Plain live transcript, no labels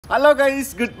Hello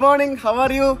guys, good morning. How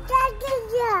are you?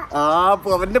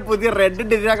 അവന്റെ പുതിയ red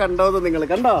ഡിര കണ്ടോന്ന് നിങ്ങൾ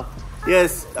കണ്ടോ?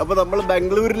 യെസ്. അപ്പൊ നമ്മൾ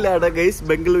ബാംഗ്ലൂരിലാണ് ഗൈസ്.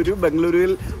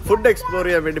 ബാംഗ്ലൂരിൽ ഫുഡ് എക്സ്പ്ലോർ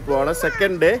ചെയ്യാൻ വേണ്ടി പോവാണ്.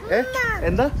 Second day.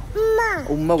 എന്താ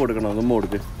ഉമ്മ കൊടുക്കണോ? ഉമ്മ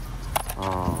കൊടുക്ക്.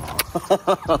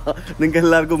 നിങ്ങൾക്ക്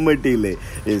എല്ലാവർക്കും ഉമ്മ കിട്ടിയില്ലേ?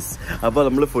 യെസ്. അപ്പോൾ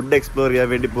നമ്മൾ ഫുഡ് എക്സ്പ്ലോർ ചെയ്യാൻ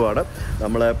വേണ്ടി പോവാണ്.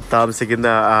 നമ്മൾ താമസിക്കുന്ന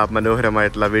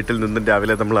മനോഹരമായിട്ടുള്ള വീട്ടിൽ നിന്നും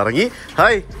രാവിലെ നമ്മൾ ഇറങ്ങി.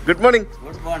 Hi, good morning.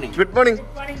 Good morning.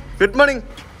 Good morning.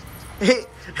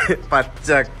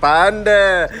 പച്ച പാന്റ്,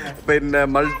 പിന്നെ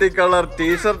മൾട്ടി കളർ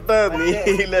ടീഷർട്ട്,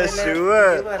 നീല ഷൂ.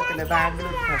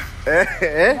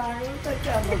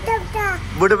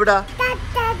 വിടുവിടാ.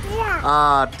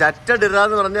 ടറ്റ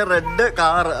ഡിറാന്ന് പറഞ്ഞ റെഡ്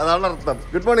കാർ, അതാണ് അർത്ഥം.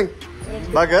 Good morning.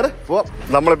 ബാഗർ പോ.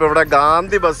 നമ്മളിപ്പോൾ ഇവിടെ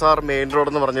ഗാന്ധി ബസാർ മെയിൻ റോഡ്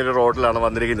എന്ന് പറഞ്ഞൊരു റോഡിലാണ്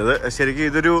വന്നിരിക്കുന്നത്. ശരിക്കും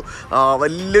ഇതൊരു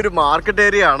വലിയൊരു മാർക്കറ്റ്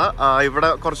ഏരിയ ആണ്. ഇവിടെ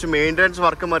കുറച്ച് മെയിൻ്റനൻസ്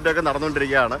വർക്കും മറ്റൊക്കെ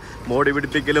നടന്നുകൊണ്ടിരിക്കുകയാണ്. മോടി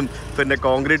പിടിപ്പിക്കലും പിന്നെ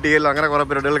കോൺക്രീറ്റ് ചെയ്യലും അങ്ങനെ കുറേ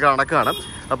പരിപാടികൾ നടക്കുകയാണ്.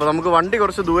 അപ്പോൾ നമുക്ക് വണ്ടി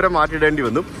കുറച്ച് ദൂരം മാറ്റിയിടേണ്ടി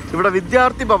വന്നു. ഇവിടെ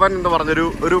വിദ്യാർത്ഥി ഭവൻ എന്ന്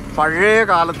പറഞ്ഞൊരു പഴയ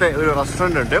കാലത്തെ ഒരു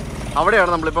റെസ്റ്റോറൻറ്റ് ഉണ്ട്.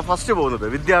 അവിടെയാണ് നമ്മളിപ്പോൾ ഫസ്റ്റ് പോകുന്നത്.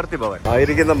 വിദ്യാർത്ഥി ഭവൻ.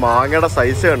 ആയിരിക്കുന്ന മാങ്ങയുടെ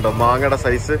സൈസ് കണ്ടോ? മാങ്ങയുടെ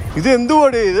സൈസ് ഇത്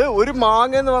എന്തുവാടി? ഇത് ഒരു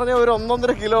മാങ്ങ എന്ന് പറഞ്ഞാൽ ഒരു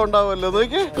 1.5 കിലോ ഉണ്ടാവുമല്ലോ.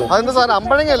 നോക്കി, അതിന്റെ സാധനം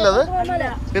അമ്പഴങ്ങ അല്ല അത്.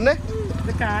 പിന്നെ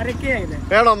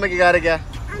വേണോ അമ്മയ്ക്ക് കാരക്ക?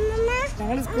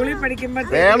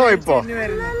 വേണോ ഇപ്പൊ?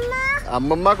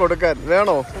 അമ്മമ്മ കൊടുക്കാൻ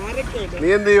വേണോ? നീ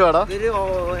എന്ത് ചെയ്യുവാടാ?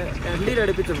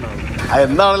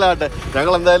 എന്താണല്ലോ ആട്ടെ.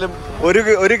 ഞങ്ങൾ എന്തായാലും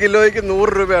ഒരു കിലോയ്ക്ക്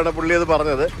 100 രൂപയാണ് പുള്ളി അത്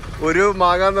പറഞ്ഞത്. ഒരു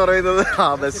മാങ്ങ എന്ന് പറയുന്നത്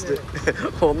ബെസ്റ്റ്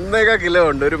 1.5 കിലോ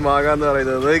ഉണ്ട് ഒരു മാങ്ങ എന്ന്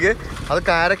പറയുന്നത്. നോക്കി, അത്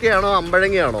കാരക്കയാണോ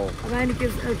അമ്പഴങ്ങയാണോ?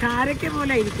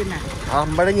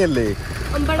 അമ്പഴങ്ങയല്ലേ?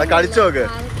 അത് കഴിച്ചു നോക്ക്.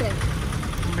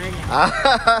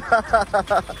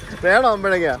 വേണോ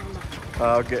അമ്പഴങ്ങ?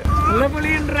 ഓക്കെ.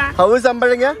 ഹൗസ്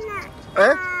അമ്പഴങ്ങ.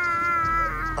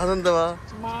 അതെന്തുവാ?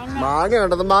 മാങ്ങ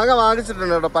ഉണ്ടത്. മാങ്ങ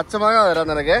വാങ്ങിച്ചിട്ടുണ്ട് കേട്ടോ. പച്ചമാങ്ങ തരാം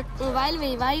നിനക്ക്.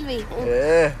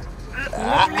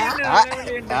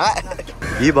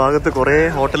 ഈ ഭാഗത്ത് കുറെ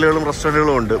ഹോട്ടലുകളും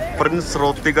റെസ്റ്റോറൻറ്റുകളും ഉണ്ട്. പ്രിൻസ്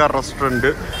റോത്തിക റെസ്റ്റോറൻറ്റ്,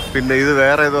 പിന്നെ ഇത്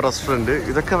വേറെ ഏതോ റെസ്റ്റോറൻറ്റ്.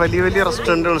 ഇതൊക്കെ വലിയ വലിയ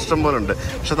റെസ്റ്റോറൻറ്റുകൾ ഇഷ്ടംപോലെ ഉണ്ട്.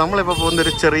 പക്ഷെ നമ്മളിപ്പോൾ പോകുന്ന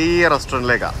ഒരു ചെറിയ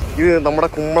റെസ്റ്റോറൻറ്റിലേക്കാണ്. ഇത് നമ്മുടെ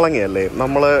കുമ്പളങ്ങയല്ലേ,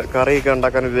 നമ്മൾ കറിയൊക്കെ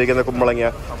ഉണ്ടാക്കാൻ ഉപയോഗിക്കുന്ന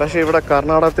കുമ്പളങ്ങ. പക്ഷേ ഇവിടെ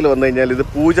കർണാടകത്തിൽ വന്നു കഴിഞ്ഞാൽ ഇത്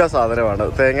പൂജാ സാധനമാണ്.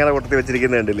 തേങ്ങയുടെ കൂട്ടത്തിൽ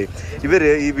വെച്ചിരിക്കുന്നത് കണ്ടില്ലേ? ഇവർ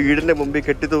ഈ വീടിൻ്റെ മുമ്പിൽ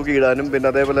കെട്ടിത്തൂക്കി ഇടാനും പിന്നെ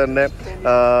അതേപോലെ തന്നെ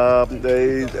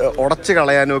ഉടച്ച്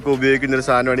കളയാനും ഒക്കെ ഉപയോഗിക്കുന്നൊരു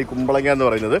സാധനമാണ് ഈ കുമ്പളങ്ങ എന്ന്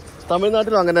പറയുന്നത്.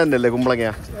 തമിഴ്നാട്ടിലും അങ്ങനെ തന്നെയല്ലേ കുമ്പളങ്ങ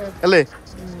അല്ലേ?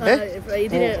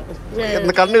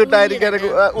 കണ്ണ് കിട്ടാതിരിക്കാനൊക്കെ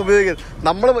ഉപയോഗിക്കുന്നത്.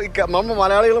 നമ്മൾ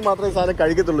മലയാളികൾ മാത്രമേ ഈ സാധനം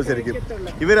കഴിക്കത്തുള്ളൂ. ശരിക്കും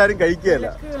ഇവരാരും കഴിക്കുകയല്ല.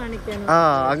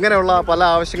 അങ്ങനെയുള്ള പല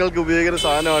ആവശ്യങ്ങൾക്ക് ഉപയോഗിക്കുന്ന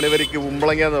സാധനമാണ് ഇവർക്ക്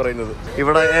കുമ്പളങ്ങ എന്ന് പറയുന്നത്.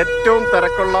 ഇവിടെ ഏറ്റവും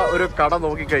തിരക്കുള്ള ഒരു കട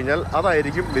നോക്കിക്കഴിഞ്ഞാൽ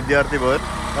അതായിരിക്കും വിദ്യാർത്ഥി ഭവൻ.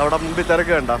 അവിടെ മുമ്പിൽ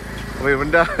തിരക്ക് കണ്ട. അപ്പോൾ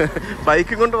ഇവൻ്റെ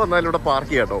ബൈക്കും കൊണ്ട് വന്നാലും ഇവിടെ പാർക്ക്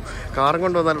ചെയ്യാം കേട്ടോ. കാറും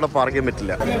കൊണ്ട് വന്നാലും ഇവിടെ പാർക്ക് ചെയ്യാൻ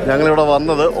പറ്റില്ല. ഞങ്ങളിവിടെ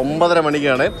വന്നത് 9:30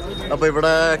 മണിക്കാണ്. അപ്പോൾ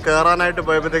ഇവിടെ കയറാനായിട്ട്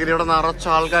പോയപ്പോഴത്തേക്കിനും ഇവിടെ നിറച്ച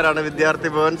ആൾക്കാരാണ്. വിദ്യാർത്ഥി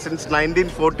ഭവൻ സിൻസ്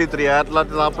 1943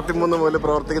 1943 മുതൽ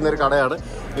പ്രവർത്തിക്കുന്ന ഒരു കടയാണ്.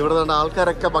 ഇവിടെ നിന്ന്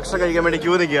ആൾക്കാരൊക്കെ ഭക്ഷണം കഴിക്കാൻ വേണ്ടി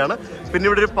ക്യൂ നിൽക്കുകയാണ്. പിന്നെ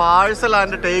ഇവിടെ ഒരു പാഴ്സൽ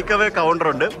ആൻഡ് ടേക്ക് അവേ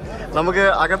കൗണ്ടറുണ്ട്. നമുക്ക്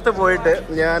അകത്ത് പോയിട്ട്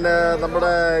ഞാൻ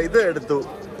നമ്മുടെ ഇത് എടുത്തു,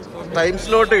 ടൈം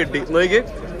സ്ലോട്ട് കിട്ടി. നോക്കി,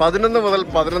 11 മുതൽ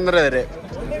 11:30 വരെ.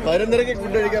 11:30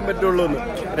 ഫുഡ് കഴിക്കാൻ പറ്റുള്ളൂ എന്ന്.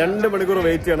 2 മണിക്കൂർ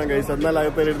വെയിറ്റ് ചെയ്യണം കഴിച്ച്, എന്നാൽ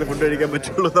അകത്തേക്ക് ഫുഡ് കഴിക്കാൻ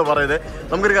പറ്റുള്ളൂ എന്ന് പറയുന്നത്.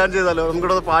 നമുക്കൊരു കാര്യം ചെയ്താലോ?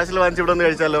 നമുക്കിവിടെ പാഴ്സൽ വാങ്ങിച്ച് ഇവിടെ നിന്ന്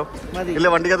കഴിച്ചാലോ? ഇല്ല,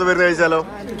 വണ്ടിക്കകത്ത് വരുന്ന കഴിച്ചാലോ?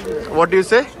 What you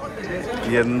say?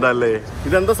 എന്തല്ലേ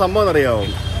ഇതെന്താ സംഭവം എന്നറിയാമോ?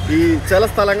 ഈ ചില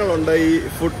സ്ഥലങ്ങളുണ്ട്, ഈ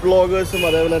ഫുഡ് വ്ളോഗേഴ്സും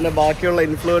അതേപോലെ തന്നെ ബാക്കിയുള്ള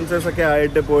ഇൻഫ്ലുവൻസേഴ്സ് ഒക്കെ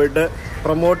ആയിട്ട് പോയിട്ട്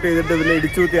പ്രൊമോട്ട് ചെയ്തിട്ട് ഇതിനെ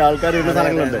ഇടിച്ചുകൂത്തിയ ആൾക്കാർ വരുന്ന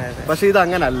സ്ഥലങ്ങളുണ്ട്. പക്ഷേ ഇത്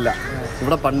അങ്ങനല്ല.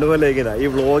 ഇവിടെ പണ്ട് പോലെ ഇങ്ങനെ ഈ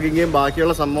വ്ളോഗിങ്ങും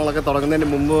ബാക്കിയുള്ള സംഭവങ്ങളൊക്കെ തുടങ്ങുന്നതിന്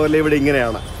മുമ്പ് പോലെ ഇവിടെ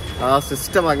ഇങ്ങനെയാണ്. ആ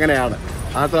സിസ്റ്റം അങ്ങനെയാണ്.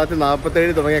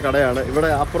 1947 തുടങ്ങിയ കടയാണ്. ഇവിടെ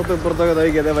അപ്പുറത്തും ഇപ്പുറത്തൊക്കെ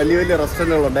നോക്കിയത് വലിയ വലിയ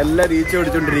റെസ്റ്റോറൻറ്റുകളുണ്ട്. എല്ലാവരും ഈച്ച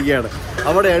പിടിച്ചുകൊണ്ടിരിക്കുകയാണ്.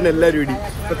 അവിടെയാണ് എല്ലാവരും ഇടി.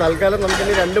 ഇപ്പോൾ തൽക്കാലം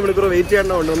നമുക്കിനി 2 മണിക്കൂർ വെയിറ്റ്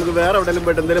ചെയ്യേണ്ടതുകൊണ്ട് നമുക്ക് വേറെ എവിടെയെങ്കിലും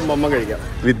പോയിട്ട് എന്തെങ്കിലും മമ്മ കഴിക്കാം.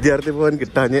 വിദ്യാർത്ഥി ഭവൻ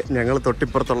കിട്ടാഞ്ഞ് ഞങ്ങൾ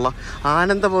തൊട്ടിപ്പുറത്തുള്ള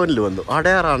ആനന്ദ ഭവനിൽ വന്നു.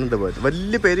 അടയാർ ആനന്ദ ഭവൻ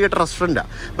വലിയ പേര് കേട്ട റെസ്റ്റോറൻറ്റാണ്.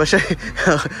 പക്ഷേ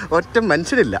ഒറ്റ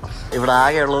മനുഷ്യരില്ല. ഇവിടെ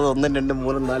ആകെ ഉള്ളത് 1 2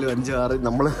 3 4 5 6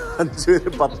 നമ്മൾ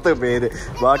 5 10 പേര്.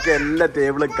 ബാക്കി എല്ലാ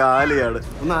ടേബിളും കാലിയാണ്.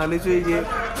 ഒന്ന് ആലോചിച്ച് നോക്കിയേ,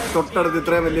 തൊട്ടടുത്ത്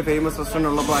ഇത്രയും വലിയ ഫേമസ്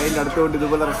റെസ്റ്റോറൻറ്റ് ഉള്ളപ്പോൾ അതിൻ്റെ അടുത്തോട്ട്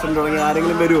ഇതുപോലെ റെസ്റ്റോറൻറ്റ് തുടങ്ങി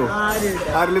ആരെങ്കിലും വരുമോ?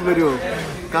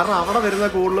 കാരണം അവിടെ വരുന്ന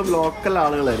കൂടുതലും ലോക്കൽ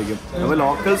ആളുകളായിരിക്കും. അപ്പോൾ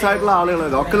ലോക്കൽസ് ആയിട്ടുള്ള ആളുകൾ,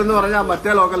 ലോക്കൽ എന്ന് പറഞ്ഞാൽ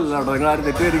മറ്റേ ലോക്കൽ അല്ല കേട്ടോ, നിങ്ങളാരും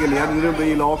തെറ്റിദ്ധരിക്കില്ല. ഞാൻ ഇതിന്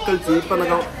ഈ ലോക്കൽ ചീപ്പ്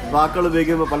എന്നൊക്കെ വാക്കുകൾ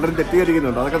ഉപയോഗിക്കുമ്പോൾ പലരും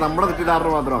തെറ്റിദ്ധരിക്കുന്നുണ്ട്. അതൊക്കെ നമ്മുടെ തെറ്റിദ്ധാരണ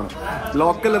മാത്രമാണ്.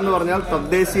 ലോക്കൽ എന്ന് പറഞ്ഞാൽ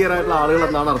തദ്ദേശീയരായിട്ടുള്ള ആളുകൾ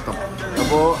എന്നാണ് അർത്ഥം.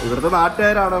 അപ്പോൾ ഇവിടുത്തെ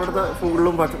നാട്ടുകാരാണ് അവിടുത്തെ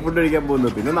ഫുഡിലും ഫുഡ് കഴിക്കാൻ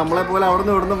പോകുന്നത്. പിന്നെ നമ്മളെപ്പോലെ അവിടെ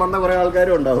നിന്ന് ഇവിടുന്ന് വന്ന കുറേ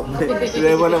ആൾക്കാരും ഉണ്ടാവും.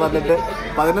 ഇതേപോലെ വന്നിട്ട്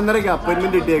 11:30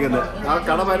 അപ്പോയിൻമെൻറ്റ് കിട്ടിയേക്കുന്നത്. ആ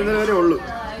കട 11 വരെ ഉള്ളൂ.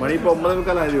 മണി ഇപ്പോൾ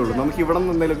 9:15 ഉള്ളൂ. നമുക്ക് ഇവിടെ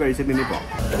നിന്ന് എന്തെങ്കിലും കഴിച്ചിട്ട് ഇനി പോകാം.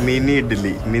 മിനി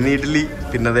ഇഡ്ഡലി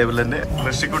പിന്നെ അതേപോലെ തന്നെ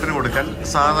റഷിക്കുട്ടിന് കൊടുക്കാൻ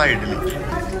സാധാ ഇഡ്ഡലി.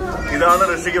 ഇതാണ്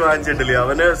ഋഷിക്ക് വാങ്ങിച്ച ഇഡ്ഡലി.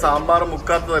 അവന് സാമ്പാർ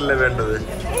മുക്കാത്തതല്ലേ വേണ്ടത്.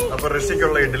 അപ്പൊ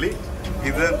ഋഷിക്കുള്ള ഇഡ്ഡലി,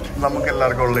 ഇത് നമുക്ക്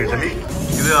എല്ലാവർക്കും ഉള്ള ഇഡലി.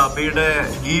 ഇത് അബിയുടെ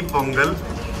ഗീ പൊങ്കൽ.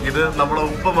 ഇത് നമ്മുടെ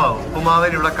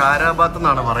ഉപ്പുമാവിന് ഇവിടെ കാരാബാത്ത്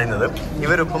എന്നാണ് പറയുന്നത്.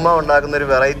 ഇവർ ഉപ്പുമാവ് ഉണ്ടാക്കുന്ന ഒരു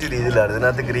വെറൈറ്റി രീതിയിലാണ്.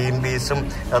 ഇതിനകത്ത് ഗ്രീൻ പീസും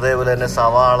അതേപോലെ തന്നെ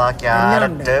സവാള,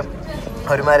 ക്യാരറ്റ്,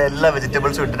 ഒരുമാതിരി എല്ലാ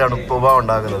വെജിറ്റബിൾസും ഇട്ടിട്ടാണ് ഉപ്പുമാവ്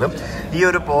ഉണ്ടാക്കുന്നത്. ഈ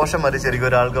ഒരു പോഷൻ മതി ശരിക്കും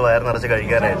ഒരാൾക്ക് വയർ നിറച്ച്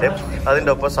കഴിക്കാനായിട്ട്.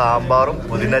 അതിൻ്റെ ഒപ്പം സാമ്പാറും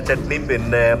പുതിന ചട്നിയും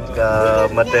പിന്നെ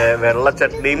മറ്റേ വെള്ള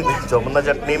ചട്നിയും ചുമന്ന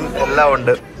ചട്നിയും എല്ലാം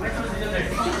ഉണ്ട്.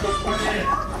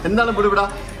 എന്താണ് ബുഡിബുട?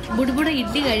 ബുഡിബുട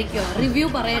ഇഡ്ഡലി കഴിക്കോ? റിവ്യൂ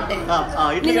പറയട്ടെ.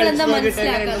 നിങ്ങൾ എന്താ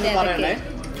മനസ്സിലാക്കാതെ?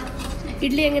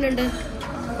 ഇഡ്ഡലി എങ്ങനെയുണ്ട്?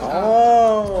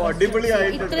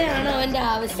 ഇത്രയാണ് അവന്റെ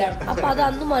ആവശ്യം. അപ്പൊ അത്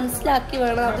അന്ന് മനസ്സിലാക്കി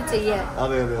വേണം അത് ചെയ്യാൻ.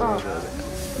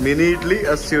 Mini idli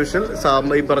as usual.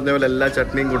 ഈ പറഞ്ഞ പോലെ എല്ലാ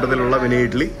ചട്നിയും കൂട്ടത്തിലുള്ള മിനി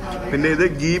ഇഡ്ലി. പിന്നെ ഇത്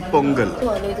ഗീ പൊങ്കൽ.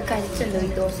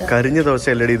 കരിഞ്ഞ ദോശ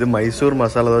അല്ലടി, ഇത് മൈസൂർ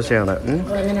മസാല ദോശയാണ്.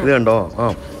 ഇത് കണ്ടോ?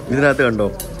 ഇതിനകത്ത് കണ്ടോ?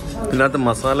 ഇതിനകത്ത്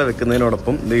മസാല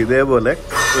വെക്കുന്നതിനോടൊപ്പം ഇതേപോലെ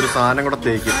ഒരു സാധനം കൂടെ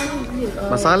തേക്കും.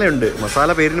 മസാലയുണ്ട്, മസാല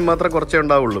പേരിന് മാത്രം കുറച്ചേ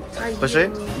ഉണ്ടാവുള്ളൂ. പക്ഷെ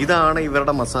ഇതാണ്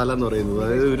ഇവരുടെ മസാല എന്ന് പറയുന്നത്.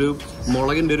 അതായത് ഒരു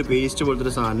മുളകിന്റെ ഒരു പേസ്റ്റ് പോലത്തെ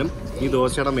ഒരു സാധനം ഈ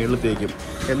ദോശയുടെ മേളിൽ തേക്കും.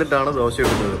 എന്നിട്ടാണ് ദോശ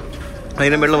ഇടുന്നത്.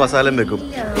 അതിന്റെ മേളിൽ മസാലയും വെക്കും.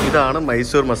 ഇതാണ്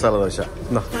മൈസൂർ മസാല ദോശ.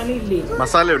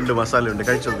 മസാലയുണ്ട്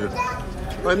കഴിച്ചോ.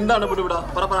 എന്താണ് ബുഡിബുട?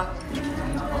 പറ.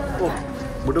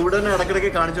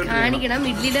 കാണിക്കണം,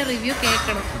 ഇഡ്ലിയുടെ റിവ്യൂ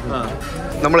കേൾക്കണം.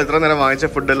 നമ്മൾ ഇത്ര നേരം വാങ്ങിച്ച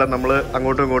ഫുഡെല്ലാം നമ്മൾ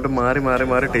അങ്ങോട്ടും ഇങ്ങോട്ടും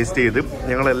മാറി ടേസ്റ്റ് ചെയ്ത്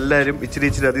ഞങ്ങളെല്ലാവരും ഇച്ചിരി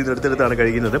അതിൽ നിന്ന് എടുത്തെടുത്താണ്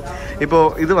കഴിക്കുന്നത്. ഇപ്പോൾ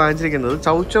ഇത് വാങ്ങിച്ചിരിക്കുന്നത്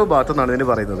ചൗചൗ ബാത്ത് എന്നാണ് ഇതിന്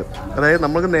പറയുന്നത്. അതായത്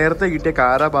നമുക്ക് നേരത്തെ കിട്ടിയ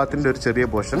കാരാ ബാത്തിൻ്റെ ഒരു ചെറിയ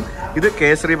പോർഷൻ. ഇത്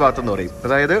കേസരി ബാത്ത് എന്ന് പറയും.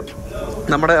 അതായത്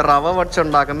നമ്മുടെ റവ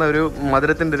വച്ചുണ്ടാക്കുന്ന ഒരു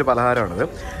മധുരത്തിൻ്റെ ഒരു പലഹാരമാണിത്,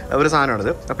 ഒരു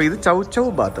സാധനമാണിത്. അപ്പോൾ ഇത് ചൗചൗ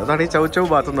ബാത്ത്. അതാണ് ഈ ചൗചൗ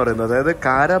ബാത്ത് എന്ന് പറയുന്നത്. അതായത്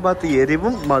കാരാ ബാത്ത്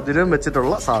എരിവും മധുരവും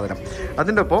വെച്ചിട്ടുള്ള സാധനം.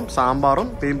 അതിൻ്റെ ഒപ്പം സാമ്പാറും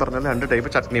ഈ പറഞ്ഞാൽ 2 ടൈപ്പ്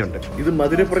ചട്നിയുണ്ട്. ഇത്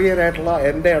മധുരപ്രിയരായിട്ടുള്ള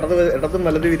എൻ്റെ ഇടതും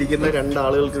വലതും ഇരിക്കുന്ന 2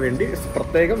 ആളുകൾക്ക് വേണ്ടി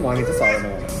പ്രത്യേകം വാങ്ങിച്ച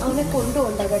സാധനമാണ്.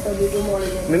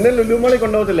 നിന്നെ ലുലു മോളിൽ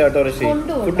കൊണ്ടുപോകത്തില്ല കേട്ടോ ഋഷി?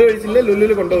 ഫുഡ് കഴിച്ചില്ലേ?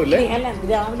 ലുലുവിൽ കൊണ്ടുപോകില്ലേ?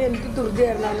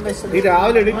 ഈ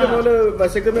രാവിലെ എണീറ്റ പോലെ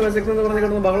വിശക്കുന്ന പറഞ്ഞ്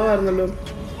കിടന്ന് ബഹളമായിരുന്നല്ലോ.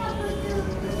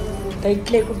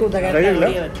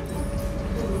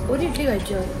 ഒരു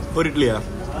ഇഡ്ലിയാ?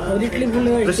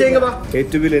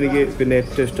 ഏറ്റവും എനിക്ക് പിന്നെ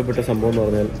ഏറ്റവും ഇഷ്ടപ്പെട്ട സംഭവം എന്ന്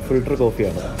പറഞ്ഞാൽ ഫിൽട്ടർ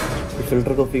കോഫിയാണ്. ഈ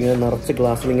ഫിൽട്ടർ കോഫി ഇങ്ങനെ നിറച്ച്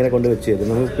ഗ്ലാസ്സിൽ ഇങ്ങനെ കൊണ്ട് വെച്ച് തരും.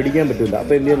 നമുക്ക് പിടിക്കാൻ പറ്റില്ല.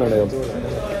 അപ്പോൾ എന്ത് ചെയ്യുന്നറിയോ?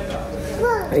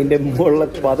 അതിൻ്റെ മുകളിലെ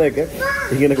പതയൊക്കെ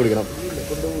ഇങ്ങനെ കുടിക്കണം.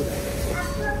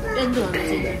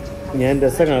 ഞാൻ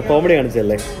കോമഡി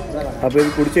കാണിച്ചല്ലേ. അപ്പോൾ ഇത്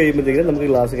കുടിച്ച് കഴിയുമ്പോഴത്തേക്കും നമുക്ക്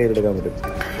ഗ്ലാസ് കയ്യിലെടുക്കാൻ പറ്റും.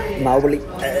 നാവളി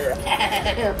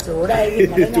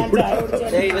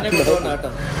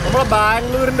നമ്മുടെ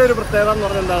ബാംഗ്ലൂരിന്റെ ഒരു പ്രത്യേകത എന്ന്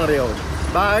പറഞ്ഞാൽ എന്താ അറിയാമോ?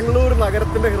 ബാംഗ്ലൂർ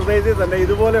നഗരത്തിന്റെ ഹൃദയത്തിൽ തന്നെ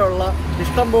ഇതുപോലെയുള്ള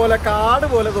ഇഷ്ടംപോലെ കാട്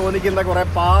പോലെ തോന്നിക്കുന്ന കുറെ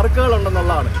പാർക്കുകൾ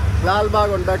ഉണ്ടെന്നുള്ളതാണ്.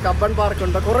 ലാൽബാഗ് ഉണ്ട്, കബ്ബൻ പാർക്ക്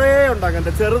ഉണ്ട്, കുറേ ഉണ്ട്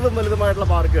അങ്ങനത്തെ ചെറുതും വലുതുമായിട്ടുള്ള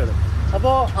പാർക്കുകൾ.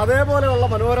 അപ്പോൾ അതേപോലെയുള്ള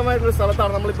മനോഹരമായിട്ടൊരു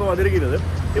സ്ഥലത്താണ് നമ്മളിപ്പോൾ വന്നിരിക്കുന്നത്.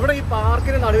 ഇവിടെ ഈ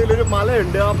പാർക്കിന് നടുവിലൊരു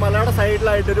മലയുണ്ട്. ആ മലയുടെ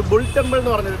സൈഡിലായിട്ട് ഒരു ബുൾ ടെമ്പിൾ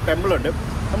എന്ന് പറഞ്ഞൊരു ടെമ്പിളുണ്ട്.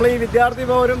 നമ്മൾ ഈ വിദ്യാർത്ഥി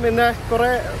ഭവനും പിന്നെ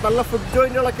കുറേ നല്ല ഫുഡ്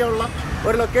ജോയിന്റുകളൊക്കെ ഉള്ള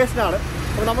ഒരു ലൊക്കേഷനാണ്.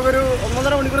 അപ്പോൾ നമുക്കൊരു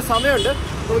 1.5 മണിക്കൂർ സമയമുണ്ട്.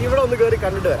 നമുക്ക് ഇവിടെ ഒന്ന് കയറി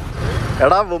കണ്ടിട്ട് വരാം.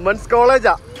 എടാ വുമൻസ്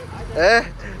കോളേജാ.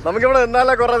 നമുക്കിവിടെ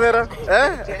നിന്നാലേ കുറേ നേരം.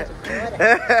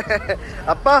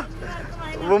 അപ്പ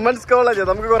വുമൻസ് കോളേജ്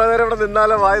നമുക്ക് കുറേ നേരം ഇവിടെ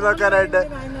നിന്നാലോ വായി നോക്കാനായിട്ട്.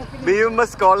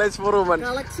 BMS college four woman.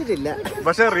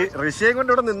 പക്ഷെ ഋഷിയെ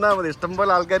കൊണ്ട് ഇവിടെ നിന്നാൽ മതി,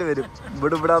 ഇഷ്ടംപോലെ ആൾക്കാർ വരും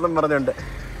വിടാന്നും പറഞ്ഞുണ്ട്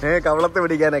കവളത്ത്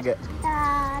പിടിക്കാനൊക്കെ.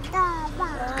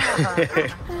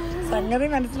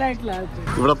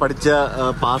 ഇവിടെ പഠിച്ച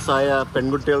പാസ്സായ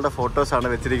പെൺകുട്ടികളുടെ ഫോട്ടോസാണ്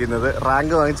വെച്ചിരിക്കുന്നത്.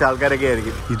 റാങ്ക് വാങ്ങിച്ച ആൾക്കാരൊക്കെ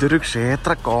ആയിരിക്കും. ഇതൊരു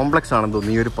ക്ഷേത്ര കോംപ്ലക്സ് ആണെന്ന്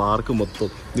തോന്നുന്നു ഈ ഒരു പാർക്ക് മൊത്തം.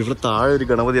 ഇവിടെ താഴെ ഒരു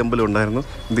ഗണപതി അമ്പലം ഉണ്ടായിരുന്നു.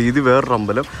 ഇത് വേറൊരു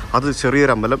അമ്പലം, അത്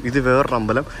ചെറിയൊരു അമ്പലം, ഇത് വേറൊരു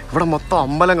അമ്പലം. ഇവിടെ മൊത്തം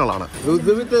അമ്പലങ്ങളാണ്.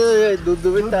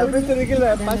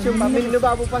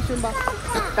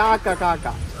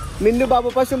 മിന്നു ബാബു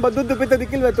പശുമ്പ ദുദ്ധ പിത്ത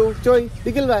ദിക്കിൽ വെത്തു ചോയ്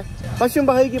ദിക്കിൽ വേ പശുമ്പ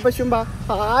ഹൈക്ക് പശുമ്പ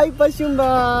ഹായ് പശുമ്പ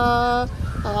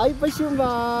ഹായ് പശുമ്പ.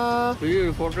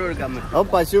 ഫോട്ടോ എടുക്കാൻ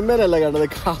പശുമ്പേനല്ല കണ്ടത്,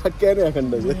 കാക്കേനെയാണ്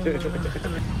കണ്ടത്.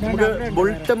 നമുക്ക് ബുൾ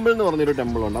ടെമ്പിൾ എന്ന് പറഞ്ഞൊരു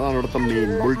ടെമ്പിൾ ഉണ്ട്. അതാണ് ഇവിടുത്തെ മെയിൻ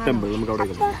ബുൾ ടെമ്പിൾ. നമുക്ക് അവിടെ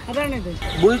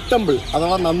ബുൾ ടെമ്പിൾ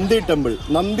അഥവാ നന്ദി ടെമ്പിൾ.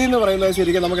 നന്ദി എന്ന് പറയുന്നത്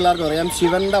ശരിക്കും നമുക്ക് എല്ലാവർക്കും അറിയാം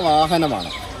ശിവന്റെ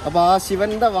വാഹനമാണ്. അപ്പോൾ ആ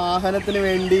ശിവന്റെ വാഹനത്തിന്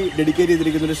വേണ്ടി ഡെഡിക്കേറ്റ്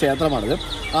ചെയ്തിരിക്കുന്ന ഒരു ക്ഷേത്രമാണിത്.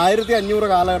 1500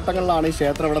 കാലഘട്ടങ്ങളിലാണ് ഈ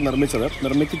ക്ഷേത്രം ഇവിടെ നിർമ്മിച്ചത്.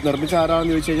 നിർമ്മിച്ച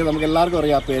ആരാണെന്ന് ചോദിച്ചു കഴിഞ്ഞാൽ നമുക്ക് എല്ലാവർക്കും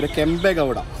അറിയാം പേര്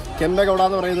കെമ്പേഗൗഡ. കെമ്പേഗൗഡ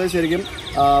എന്ന് പറയുന്നത് ശരിക്കും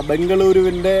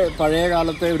ബംഗളൂരുവിൻ്റെ പഴയ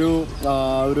കാലത്തെ ഒരു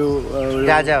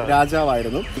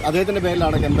രാജാവായിരുന്നു. അദ്ദേഹത്തിന്റെ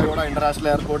പേരിലാണ് കെമ്പേഗൗഡ ഇന്റർനാഷണൽ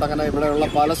എയർപോർട്ട്. അങ്ങനെ ഇവിടെയുള്ള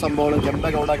പല സംഭവങ്ങളും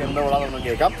കെമ്പേഗൗഡ എന്ന്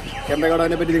കേൾക്കാം.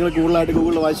 കെമ്പേഗൗഡനെ പറ്റി നിങ്ങൾ കൂടുതലായിട്ട്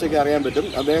ഗൂഗിളിൽ വായിച്ചൊക്കെ അറിയാൻ പറ്റും.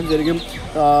 അദ്ദേഹം ശരിക്കും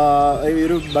ഈ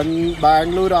ഒരു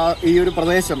ബാംഗ്ലൂർ ഈ ഒരു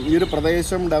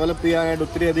പ്രദേശം ഡെവലപ്പ് ചെയ്യാനായിട്ട്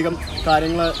ഒത്തിരിയധികം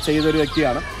കാര്യങ്ങൾ ചെയ്തൊരു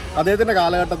വ്യക്തിയാണ്. അദ്ദേഹത്തിൻ്റെ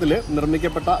കാലഘട്ടത്തിൽ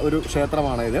നിർമ്മിക്കപ്പെട്ട ഒരു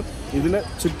ക്ഷേത്രമാണ് ഇത്. ഇതിന്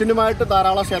ചുറ്റിനുമായിട്ട്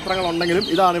ധാരാളം ക്ഷേത്രങ്ങൾ ഉണ്ടെങ്കിലും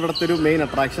ഇതാണ് ഇവിടുത്തെ ഒരു മെയിൻ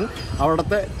അട്രാക്ഷൻ.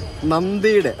 അവിടുത്തെ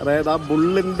നന്ദിയുടെ, അതായത് ആ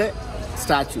ബുള്ളിൻ്റെ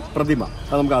സ്റ്റാച്ചു, പ്രതിമ,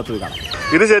 അത് നമുക്ക് അകത്ത് കാണാം.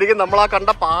 ഇത് ശരിക്കും നമ്മൾ ആ കണ്ട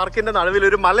പാർക്കിന്റെ നടുവിൽ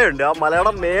ഒരു മലയുണ്ട്. ആ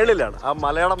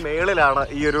മലയുടെ മേളിലാണ്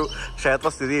ഈ ഒരു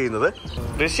ക്ഷേത്രം സ്ഥിതി ചെയ്യുന്നത്.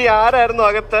 ഋഷി ആരായിരുന്നു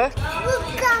അകത്ത്?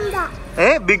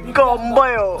 ബിഗ്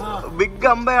അമ്പയോ? ബിഗ്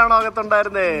അമ്പയാണോ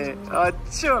അകത്തുണ്ടായിരുന്നേ?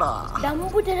 അച്ചോടാ,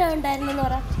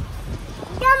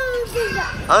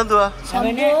 അതെന്തുവാ?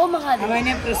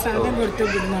 അവനെ പ്രസാദം കൊടുത്തു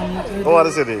വിടുന്നു. ഓ അത്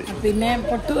ശരി. പിന്നെ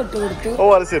പൊട്ട് തൊട്ട് കൊടുത്തു. ഓ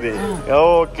അത് ശരി.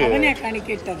 ഓക്കെ, അവനെ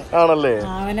കാണിക്കിട്ടത് ആണല്ലേ?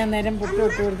 അവനെ നേരം പൊട്ട്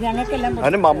തൊട്ട് കൊടുത്തു. ഞങ്ങൾക്കെല്ലാം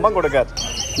അതിന് മമ്മം കൊടുക്കാൻ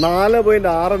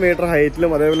 4.6 മീറ്റർ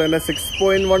ഹൈറ്റിലും അതേപോലെ തന്നെ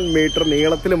 6.1 മീറ്റർ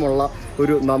നീളത്തിലുമുള്ള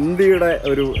ഒരു നന്ദിയുടെ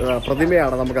ഒരു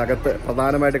പ്രതിമയാണ് നമുക്ക് അകത്ത്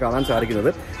പ്രധാനമായിട്ട് കാണാൻ സാധിക്കുന്നത്.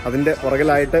 അതിൻ്റെ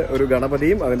പുറകിലായിട്ട് ഒരു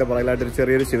ഗണപതിയും അതിൻ്റെ പുറകിലായിട്ട് ഒരു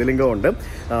ചെറിയൊരു ശിവലിംഗവും ഉണ്ട്.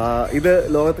 ഇത്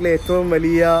ലോകത്തിലെ ഏറ്റവും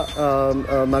വലിയ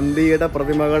നന്ദിയുടെ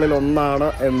പ്രതിമകളിൽ ഒന്നാണ്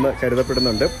എന്ന്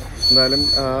കരുതപ്പെടുന്നുണ്ട്. എന്തായാലും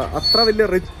അത്ര വലിയ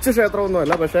റിച്ച്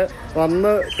ക്ഷേത്രമൊന്നുമല്ല, പക്ഷെ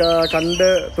വന്ന് കണ്ട്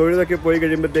തൊഴുതൊക്കെ പോയി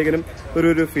കഴിയുമ്പോഴത്തേക്കിനും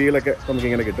ഒരു ഫീലൊക്കെ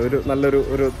നമുക്കിങ്ങനെ കിട്ടും. ഒരു നല്ലൊരു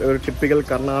ഒരു ടിപ്പിക്കൽ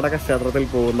കർണാടക ക്ഷേത്രത്തിൽ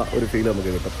പോകുന്ന ഒരു ഫീൽ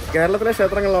നമുക്ക് കിട്ടും. കേരളത്തിലെ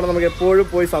ക്ഷേത്രങ്ങളിലാണ് നമുക്ക് എപ്പോഴും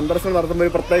പോയി സന്ദർശനം നടത്തുമ്പോൾ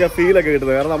ഒരു പ്രത്യേക ഫീലൊക്കെ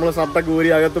കിട്ടുന്നത്. കാരണം നമ്മൾ ഷർട്ടൊക്കെ ഊരി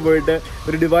അകത്ത് പോയിട്ട്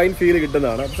ഒരു ഡിവൈൻ ഫീൽ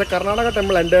കിട്ടുന്നതാണ്. പക്ഷെ കർണാടക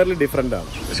ടെമ്പിൾ എൻറ്റയർലി ഡിഫറെൻ്റ് ആണ്.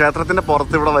 ക്ഷേത്രത്തിന്റെ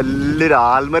പുറത്ത് ഇവിടെ വലിയൊരു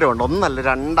ആൽമരമുണ്ട്. ഒന്നല്ല,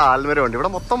 2 ആൽമരമുണ്ട്.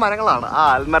 ഇവിടെ മൊത്തം മരങ്ങളാണ്. ആ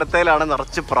ആൽമരത്തേലാണ്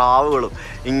നിറച്ച് പ്രാവുകളും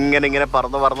ഇങ്ങനെ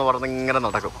പറന്ന് ഇങ്ങനെ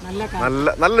നടക്കും.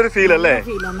 നല്ലൊരു ഫീൽ അല്ലേ?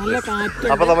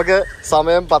 അപ്പൊ നമുക്ക്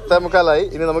സമയം 10:45.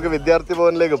 ഇനി നമുക്ക് വിദ്യാർത്ഥി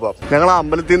ഭവനിലേക്ക് പോകാം. ഞങ്ങൾ ആ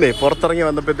അമ്പലത്തിൽ നിന്നേ പുറത്തിറങ്ങി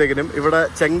വന്നപ്പോഴത്തേക്കിനും ഇവിടെ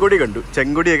ചെങ്കൊടി കണ്ടു.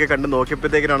 ചെങ്കൊടിയൊക്കെ കണ്ട്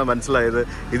നോക്കിയപ്പോഴത്തേക്കിനാണ് മനസ്സിലായത്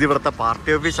ഇത് ഇവിടുത്തെ പാർട്ടി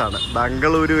ഓഫീസാണ്.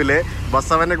 ബാംഗ്ലൂരുവിലെ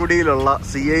ബസവനഗുഡിയിലുള്ള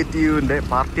CITUവിന്റെ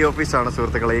പാർട്ടി ഓഫീസാണ്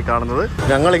സുഹൃത്തുക്കളെ ഈ കാണുന്നത്.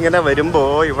 ഞങ്ങളിങ്ങനെ വരുമ്പോ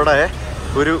ഇവിടെ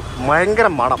ഒരു ഭയങ്കര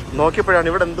മണം. നോക്കിയപ്പോഴാണ്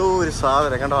ഇവിടെ എന്തോ ഒരു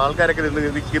സാധനം കണ്ടോ, ആൾക്കാരൊക്കെ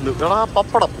നിൽക്കുന്നു.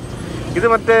 പപ്പടം. ഇത്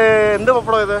മറ്റേ എന്ത്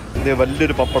പപ്പടം? ഇത്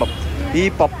വലിയൊരു പപ്പടം. ഈ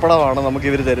പപ്പടമാണ് നമുക്ക്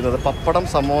ഇവർ തരുന്നത്. പപ്പടം,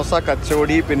 സമോസ,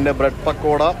 കച്ചോടി, പിന്നെ ബ്രെഡ്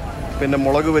പക്കോട, പിന്നെ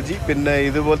മുളക് ബജി, പിന്നെ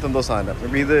ഇതുപോലത്തെ എന്തോ സാധനം.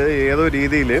 അപ്പം ഇത് ഏതോ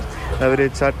രീതിയിൽ അവർ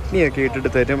ചട്നിയൊക്കെ ഇട്ടിട്ട്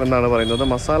തരും എന്നാണ് പറയുന്നത്.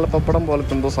 മസാല പപ്പടം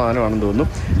പോലത്തെ എന്തോ സാധനമാണെന്ന് തോന്നുന്നു.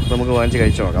 നമുക്ക് വാങ്ങിച്ച്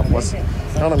കഴിച്ചു നോക്കാം.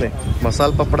 ആണല്ലേ? മസാല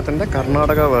പപ്പടത്തിൻ്റെ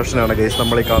കർണാടക വേർഷനാണ് ഗൈസ്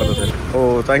നമ്മൾ ഈ കാണുന്നത്. ഓ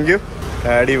താങ്ക് യു,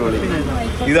 അടിപൊളി.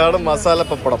 ഇതാണ് മസാല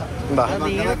പപ്പടം. എന്താ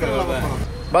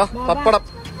ബാ പപ്പടം,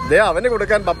 ദേ അവന്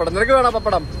കൊടുക്കാൻ പപ്പടം. നിനക്ക് വേണം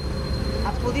പപ്പടം?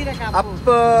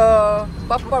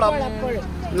 പപ്പടം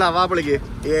എന്നാ വാ വിളിക്ക്.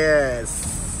 യെസ്,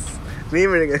 നീ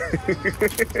വിഴുങ്ങ.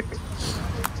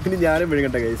 ഇനി ഞാനും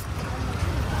വിഴുങ്ങട്ടെ ഗൈസ്.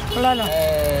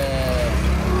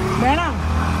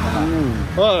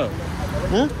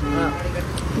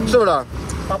 ഇഷ്ടപ്പെടാ?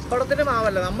 പപ്പടത്തിന്റെ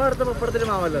മാവല്ല, നമ്മുടെ അടുത്ത പപ്പടത്തിന്റെ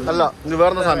മാവല്ല. അല്ല, ഇത്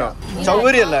വേറെ സാധനമാണ്.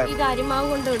 ചൗരി അല്ലേ?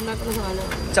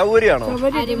 ചൗരിയാണോ?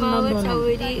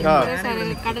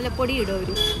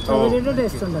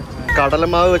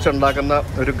 കടലമാവ് വെച്ചുണ്ടാക്കുന്ന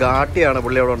ഒരു ഗാട്ടിയാണ്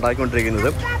പുള്ളി അവിടെ ഉണ്ടാക്കിക്കൊണ്ടിരിക്കുന്നത്.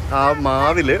 ആ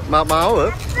മാവ്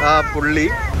ആ പുള്ളി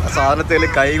സാധനത്തിൽ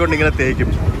കൈ കൊണ്ട് ഇങ്ങനെ തേക്കും.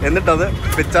 എന്നിട്ടത്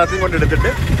പിച്ചാത്തിയും കൊണ്ട് എടുത്തിട്ട്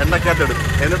എണ്ണക്കകത്തിടും.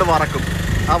 എന്നിട്ട് വറക്കും.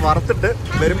 ആ വറുത്തിട്ട്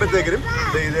വരുമ്പോഴത്തേക്കിനും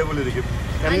ഇതേപോലെ ഇരിക്കും.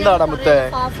 എന്താടാ മുത്തേ?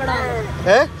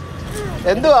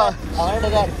 എന്തുവാ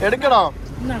എടുക്കണോ?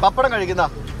 പപ്പടം കഴിക്കുന്ന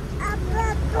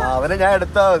അവനെ ഞാൻ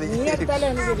എടുത്താ മതി.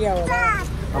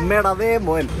 അമ്മയുടെ അതേ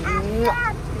മോൻ.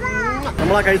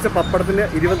 നമ്മളാ കഴിച്ച പപ്പടത്തിന്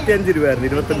 25 രൂപയായിരുന്നു.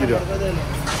 25 രൂപ.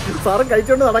 സാറും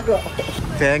കഴിച്ചോണ്ട് നടക്കുക.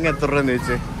 തേങ്ങ എത്ര രൂപയെന്ന്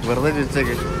ചോദിച്ചേ? വെറുതെ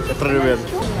ചോദിച്ചേക്ക് എത്ര രൂപയാണ്?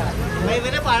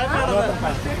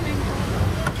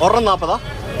 ഒരെണ്ണം 40.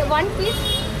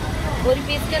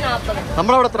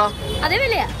 നമ്മളവിടെ എത്ര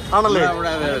ആണല്ലേ?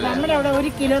 നമ്മുടെ അവിടെ 1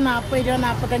 കിലോ 40 രൂപ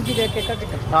 45 രൂപയൊക്കെ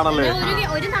കിട്ടും. ആണല്ലേ? 1 കിലോ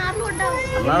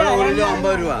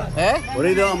 50 രൂപ.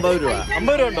 1 കിലോ 50 രൂപ.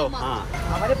 50 രൂപ ഉണ്ടോ?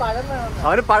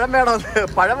 അവന് പഴം വേണോ?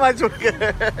 പഴം വാങ്ങിച്ചു കൊടുക്ക.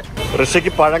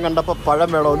 ഋഷിക്ക് പഴം കണ്ടപ്പോ പഴം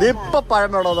വേണോ? നീ ഇപ്പൊ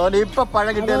പഴം വേണോ? അവന് ഇപ്പൊ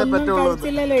പഴം കിട്ടിയാലേ പറ്റുള്ളൂ.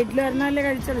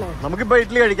 നമുക്കിപ്പോ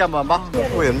ഇഡ്ഡലി കഴിക്കാൻ പോകാം.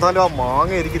 എന്തായാലും ആ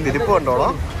മാങ്ങ ഇരിക്കുന്ന ഇരിപ്പ് കണ്ടോളോ.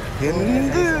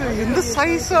 എന്ത്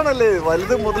സൈസാണല്ലേ,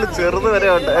 വലുത് മുതൽ ചെറുത് വരെ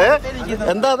ഉണ്ട്.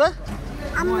 എന്താ അത്?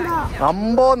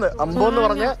 അമ്പോന്ന്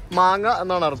പറഞ്ഞ മാങ്ങ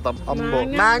എന്നാണ് അർത്ഥം. അമ്പോ,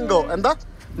 മാംഗോ. എന്താ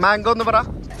മാംഗോ എന്ന് പറ?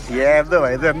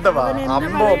 ഇത് എന്താ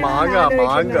അമ്പോ? മാങ്ങ.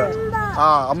 ആ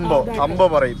അമ്പോ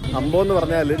പറയും. അമ്പോ എന്ന്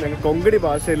പറഞ്ഞാല് ഞങ്ങൾ കൊങ്കണി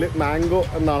ഭാഷയിൽ മാംഗോ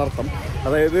എന്നാണ് അർത്ഥം.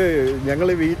 അതായത് ഞങ്ങൾ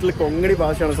വീട്ടിൽ കൊങ്കണി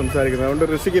ഭാഷയാണ് സംസാരിക്കുന്നത്. അതുകൊണ്ട്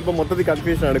ഋഷിക്ക് ഇപ്പം മൊത്തത്തിൽ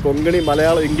കൺഫ്യൂഷനാണ്. കൊങ്കണി,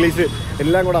 മലയാളം, ഇംഗ്ലീഷ്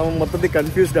എല്ലാം കൂടെ അവൻ മൊത്തത്തിൽ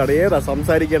കൺഫ്യൂസ്ഡാണ്. ഏതാ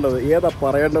സംസാരിക്കേണ്ടത്, ഏതാ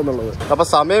പറയേണ്ടതെന്നുള്ളത്. അപ്പം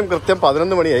സമയം കൃത്യം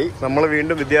 11 മണിയായി. നമ്മൾ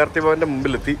വീണ്ടും വിദ്യാർത്ഥി ഭവന്റെ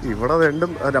മുമ്പിലെത്തി. ഇവിടെ വീണ്ടും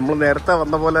നമ്മൾ നേരത്തെ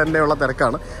വന്ന പോലെ തന്നെയുള്ള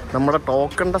തിരക്കാണ്. നമ്മുടെ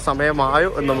ടോക്കണിന്റെ സമയമായോ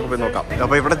എന്ന് നമുക്ക് പോയി നോക്കാം.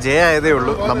 അപ്പോൾ ഇവിടെ ജെ ആയതേ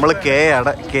ഉള്ളൂ. നമ്മൾ കെ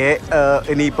ആണ്. കെ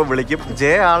ഇനിയിപ്പോൾ വിളിക്കും.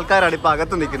 ജെ ആൾക്കാരാണ് ഇപ്പോൾ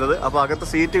അകത്ത് നിൽക്കുന്നത്. അപ്പോൾ അകത്ത്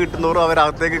സീറ്റ് കിട്ടുന്നവരും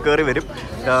അവരകത്തേക്ക് കയറി വരും.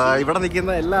 ഇവിടെ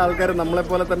നിൽക്കുന്ന എല്ലാ ആൾക്കാരും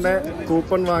നമ്മളെപ്പോലെ തന്നെ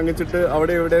കൂപ്പൺ വാങ്ങിച്ചിട്ട്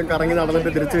അവിടെ എവിടെയും കറങ്ങി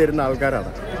നടന്നിട്ട് തിരിച്ചു വരുന്ന ആൾക്കാരാണ്.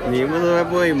 നിയമസഭ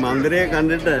പോയി മന്ത്രിയെ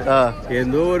കണ്ടിട്ട്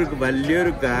എന്തോ ഒരു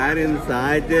വലിയൊരു കാര്യം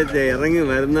സാഹിത്യ ഇറങ്ങി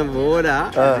വരുന്ന പോലെ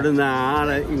ഇവിടുന്ന്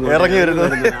ആള് ഇറങ്ങി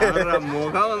വരുന്നത്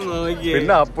മുഖം നോക്കി.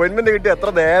 പിന്നെ അപ്പോയിന്റ്മെന്റ് കിട്ടി എത്ര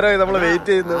നേരമായി നമ്മൾ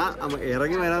വെയിറ്റ് ചെയ്യുന്നു.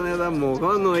 ഇറങ്ങി വരാൻ നേരം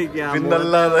മുഖം നോക്കിയാ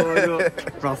പിന്നല്ലാതെ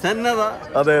പ്രസന്നത.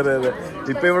 അതെ അതെ അതെ.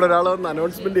 ഇപ്പൊ ഇവിടെ ഒരാൾ വന്ന്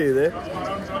അനൗൺസ്മെന്റ് ചെയ്തേ.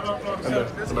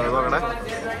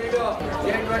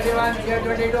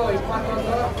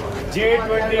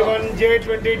 J21,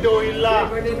 J22 ഇല്ല,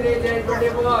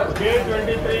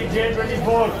 J23,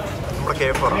 J24.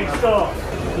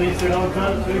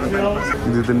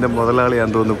 ഇതിന്റെ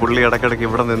മുതലാളിയാന്ന് തോന്നുന്നു. പുള്ളി ഇടയ്ക്കിടയ്ക്ക്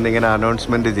ഇവിടെ നിന്ന് ഇങ്ങനെ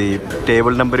അനൗൺസ്മെന്റ് ചെയ്യും,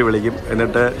 ടേബിൾ നമ്പർ വിളിക്കും,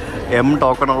 എന്നിട്ട്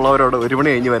ടോക്കൺ ഉള്ളവരോട് 1 മണി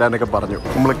കഴിഞ്ഞ് വരാനൊക്കെ പറഞ്ഞു.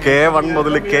 നമ്മൾ K1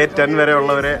 മുതൽ K10 വരെ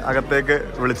ഉള്ളവരെ അകത്തേക്ക്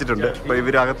വിളിച്ചിട്ടുണ്ട്. അപ്പൊ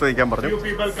ഇവര് അകത്ത് നിൽക്കാൻ പറഞ്ഞു.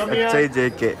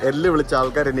 HIJK എല്ല് വിളിച്ച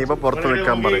ആൾക്കാർ ഇനിയിപ്പോ പുറത്ത്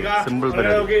നിൽക്കാൻ പറയും. സിമ്പിൾ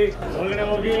പരിപാടി.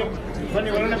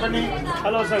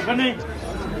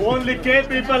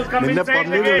 നിന്നെ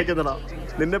പന്നീന്ന് വിളിക്കുന്നടാ,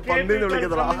 നിന്നെ പന്നീന്ന്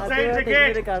വിളിക്കുന്നടാ,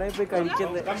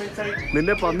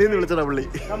 നിന്നെ പന്നീന്ന് വിളിച്ചടാ പുള്ളി.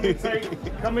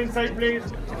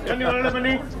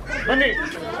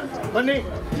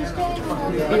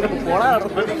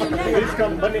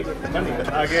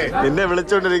 നിന്നെ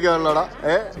വിളിച്ചോണ്ടിരിക്കുകയാണല്ലോടാ.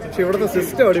 പക്ഷെ ഇവിടുത്തെ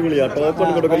സിസ്റ്റം അടിപൊളിയാ. ടോക്കൺ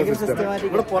കൊടുക്കുന്ന സിസ്റ്റം.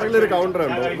 ഇവിടെ പുറകിലൊരു കൗണ്ടർ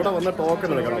ഉണ്ട്. ഇവിടെ വന്ന് ടോക്കൺ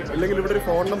എടുക്കണം. ഇല്ലെങ്കിൽ ഇവിടെ ഒരു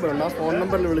ഫോൺ നമ്പർ ഉണ്ട്. ആ ഫോൺ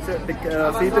നമ്പറിൽ വിളിച്ച്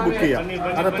സീറ്റ് ബുക്ക് ചെയ്യാം.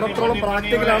 അത് എത്രത്തോളം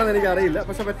പ്രാക്ടിക്കലാണെന്ന് എനിക്ക് അറിയില്ല,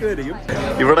 പക്ഷെ പറ്റുമായിരിക്കും.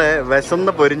 ഇവിടെ വിശന്ന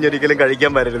പൊരിഞ്ഞൊരിക്കലും കഴിക്കാൻ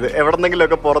വരരുത്. എവിടെന്നെങ്കിലും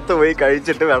ഒക്കെ പുറത്ത് പോയി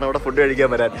കഴിച്ചിട്ട് വേണം ഇവിടെ ഫുഡ് കഴിക്കാൻ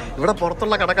വരാൻ. ഇവിടെ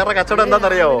പുറത്തുള്ള കടക്കാരുടെ കച്ചവടം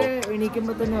എന്താണെന്നറിയാവോ?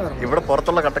 ഇവിടെ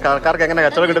പുറത്തുള്ള കടക്കാർക്ക് എങ്ങനെ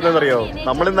കച്ചവടം കിട്ടുന്നതെന്നറിയോ?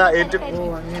 നമ്മളിന്ന്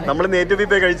A2B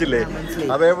പോയി കഴിച്ചില്ലേ,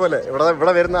 അതേപോലെ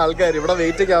ഇവിടെ വരുന്ന ആൾക്കാർ ഇവിടെ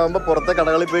വെയിറ്റ് ഒക്കെ ആകുമ്പോൾ പുറത്തെ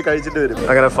കടകളിൽ പോയി കഴിച്ചിട്ട് വരും.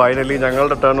 അങ്ങനെ ഫൈനലി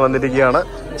ഞങ്ങളുടെ ടേൺ വന്നിരിക്കുകയാണ്.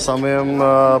 സമയം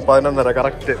 11:30,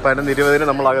 കറക്റ്റ് 11:20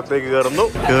 നമ്മൾ അകത്തേക്ക് കയറുന്നു.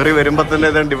 കയറി വരുമ്പോൾ തന്നെ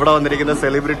ഇതുണ്ട് ഇവിടെ വന്നിരിക്കുന്ന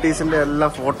സെലിബ്രിറ്റീസിന്റെ എല്ലാ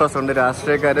ഫോട്ടോസ് ഉണ്ട്.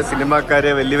 രാഷ്ട്രീയക്കാര്,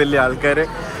 സിനിമാക്കാര്, വലിയ വലിയ ആൾക്കാര്.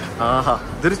 ആഹാ,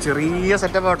 ഇതൊരു ചെറിയ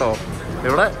സെറ്റപ്പ് ആട്ടോ.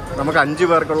 ഇവിടെ നമുക്ക് 5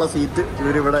 പേർക്കുള്ള സീറ്റ്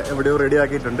ഇവരിവിടെ എവിടെയോ റെഡി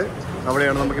ആക്കിയിട്ടുണ്ട്.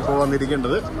 അവിടെയാണ് നമുക്കിപ്പോൾ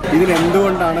വന്നിരിക്കേണ്ടത്.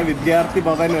 ഇതിലെന്തുകൊണ്ടാണ് വിദ്യാർത്ഥി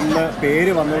ഭവൻ എന്ന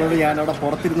പേര് വന്നതെന്ന് ഞാൻ അവിടെ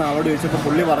പുറത്തിരുന്ന ആളോട് ചോദിച്ചപ്പോൾ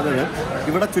പുള്ളി പറഞ്ഞത്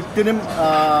ഇവിടെ ചുറ്റിനും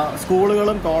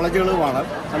സ്കൂളുകളും കോളേജുകളുമാണ്.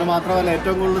 അത് മാത്രമല്ല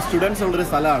ഏറ്റവും കൂടുതൽ സ്റ്റുഡൻസ് ഉള്ളൊരു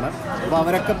സ്ഥലമാണ്. അപ്പോൾ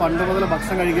അവരൊക്കെ പണ്ട് മുതൽ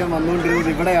ഭക്ഷണം കഴിക്കാൻ വന്നുകൊണ്ടിരുന്നത്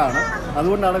ഇവിടെയാണ്.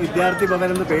 അതുകൊണ്ടാണ് വിദ്യാർത്ഥി ഭവൻ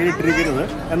എന്ന് പേരിട്ടിരിക്കുന്നത്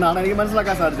എന്നാണ് എനിക്ക്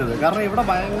മനസ്സിലാക്കാൻ സാധിച്ചത്. കാരണം ഇവിടെ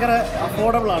ഭയങ്കര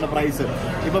അഫോർഡബിൾ ആണ് പ്രൈസ്.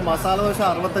 ഇപ്പം മസാല ദോശ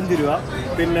 65 രൂപ,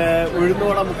 പിന്നെ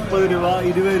ഉഴുന്നുവട 30 രൂപ,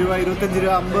 20 രൂപ, 25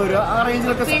 രൂപ, 50 രൂപ, ആ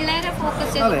റേഞ്ചിലൊക്കെ.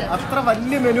 അതെ, അത്ര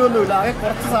വലിയ മെനു ഒന്നുമില്ല, ആകെ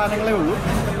കുറച്ച് സാധനങ്ങളേ ഉള്ളൂ.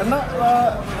 എന്നാൽ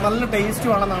നല്ല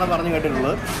ടേസ്റ്റും ആണെന്നാണ് പറഞ്ഞു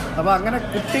കേട്ടിട്ടുള്ളത്. അപ്പോൾ അങ്ങനെ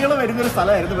കുട്ടികൾ വരുന്നൊരു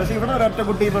സ്ഥലമായിരുന്നു. പക്ഷേ ഇവിടെ ഒരൊറ്റ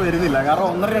കുട്ടി ഇപ്പോൾ വരുന്നില്ല. കാരണം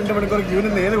 1-2 മണിക്കൂർ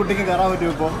ക്യൂവിന് ഏത് കുട്ടിക്ക് കയറാൻ പറ്റും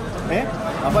ഇപ്പോൾ.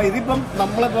 അപ്പോൾ ഇതിപ്പം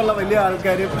നമ്മളെപ്പോലുള്ള വലിയ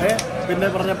ആൾക്കാരും പിന്നെ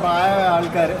പറഞ്ഞ പ്രായമായ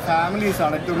ആൾക്കാർ,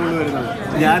 ഫാമിലീസാണ് ഏറ്റവും കൂടുതൽ വരുന്നത്.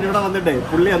 ഞാനിവിടെ വന്നിട്ടേ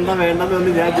പുള്ളി എന്താ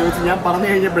വേണ്ടതെന്ന് ഞാൻ ചോദിച്ചു. ഞാൻ പറഞ്ഞു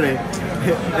കഴിഞ്ഞപ്പോഴേ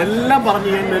എല്ലാം പറഞ്ഞു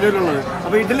ഞാൻ മെനുവിലുള്ളത്.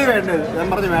 അപ്പോൾ ഇഡ്ഡലി വേണ്ടത് ഞാൻ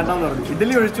പറഞ്ഞു വേണ്ടെന്ന് പറഞ്ഞു.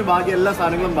 ഇഡ്ഡലി ഒഴിച്ച് ബാക്കി എല്ലാ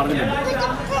സാധനങ്ങളും പറഞ്ഞിട്ടുണ്ട്.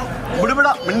 പിടിപിട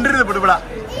മിണ്ടരുത്, പിടിപിട.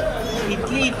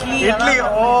 ഇഡ്ഡലി.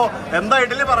 ഓ, എന്താ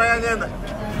ഇഡ്ഡലി പറയാൻ ഞാൻ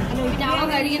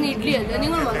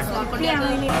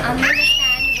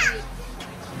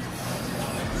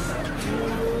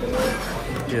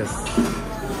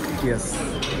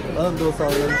അതെന്തോ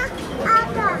സാധനം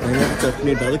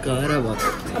ചട്നി. അത് കാരാബാത്ത്.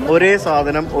 ഒരേ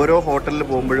സാധനം ഓരോ ഹോട്ടലിൽ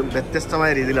പോകുമ്പോഴും വ്യത്യസ്തമായ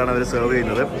രീതിയിലാണ് അവർ സെർവ്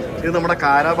ചെയ്യുന്നത്. ഇത് നമ്മുടെ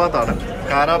കാരാബാത്താണ്.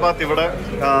 കാരാബാത്ത് ഇവിടെ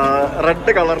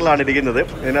റെഡ് കളറിലാണ് ഇരിക്കുന്നത്.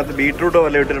 ഇതിനകത്ത് ബീട്രൂട്ടോ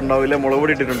വല്ല ഇട്ടിട്ടുണ്ടാവില്ല, മുളക്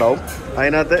പൊടി ഇട്ടിട്ടുണ്ടാവും.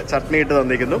 അതിനകത്ത് ചട്നി ഇട്ട്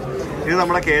തന്നിരിക്കുന്നു. ഇത്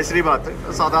നമ്മുടെ കേസരി ബാത്ത്,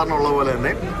 സാധാരണ ഉള്ള പോലെ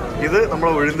തന്നെ. ഇത്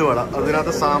നമ്മുടെ ഉഴുന്നുവട,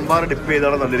 അതിനകത്ത് സാമ്പാർ ഡിപ്പ്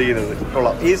ചെയ്താണ് തന്നിരിക്കുന്നത്.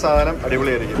 കൊള്ളാം. ഈ സാധനം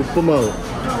അടിപൊളിയായിരിക്കും. ഉപ്പുമാവ്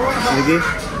എനിക്ക്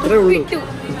ഇത്രേ ഉള്ളൂ.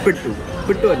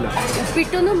 ഉപ്പിട്ടുമല്ല,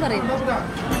 ഉപ്പിട്ടെന്നും പറയും.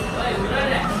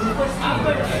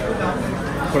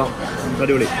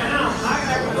 അടിപൊളി.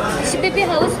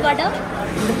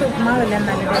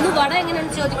 വട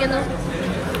എങ്ങനെയാണ് ചോദിക്കുന്നു.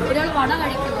 ഒരാൾ വട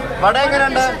കഴിക്കുന്നു. വട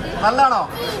എങ്ങനെയുണ്ട്?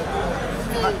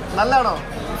 നല്ലതാണോ?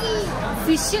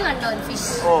 ഫിഷ് കണ്ടോ?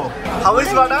 Fish. Oh, how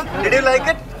is vada? Did you like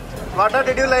it? Vada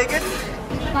did you like it?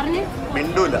 പറഞ്ഞു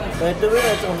മിണ്ടൂല.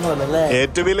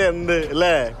 A2Bയിലെ എന്ത്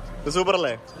അല്ലേ? സൂപ്പർ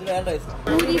അല്ലേ?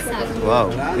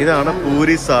 ഇതാണ്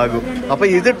പൂരി സാഗു. അപ്പൊ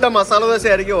ഇതിട്ട മസാല ദോശ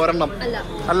ആയിരിക്കും ഒരെണ്ണം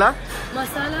അല്ല?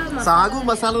 സാഗു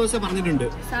മസാല ദോശ പറഞ്ഞിട്ടുണ്ട്.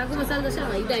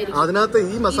 അതിനകത്ത്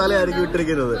ഈ മസാല ആയിരിക്കും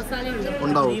ഇട്ടിരിക്കുന്നത്.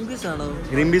 ഉണ്ടാവും.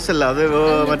 ഗ്രീൻ പീസ് അല്ല, അത്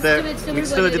മറ്റേ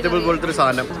മിക്സ്ഡ് വെജിറ്റബിൾ പോലത്തെ ഒരു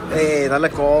സാധനം. നല്ല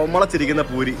കോമളച്ചിരിക്കുന്ന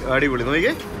പൂരി. അടിപൊളി.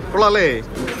 നോക്കിയേ, കൊള്ളാല്ലേ?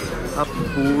 ആ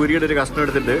പൂരിയുടെ ഒരു കഷ്ണം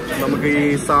എടുത്തിട്ട് നമുക്ക് ഈ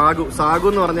സാഗു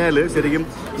എന്ന് പറഞ്ഞാൽ ശരിക്കും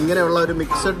ഇങ്ങനെയുള്ള ഒരു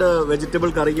മിക്സഡ് വെജിറ്റബിൾ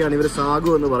കറിക്കാണ് ഇവർ സാഗു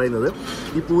എന്ന് പറയുന്നത്.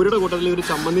 ഈ പൂരിയുടെ കൂട്ടത്തിൽ ഇവർ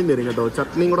ചമ്മന്തിയും തരും കേട്ടോ.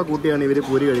 ചട്നിയും കൂടെ കൂട്ടിയാണ് ഇവർ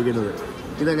പൂരി കഴിക്കുന്നത്.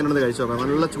 ഇതെങ്ങനെയാണെന്ന് കഴിച്ചു നോക്കാം.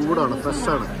 നല്ല ചൂടാണ്,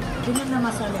 ഫ്രഷാണ്.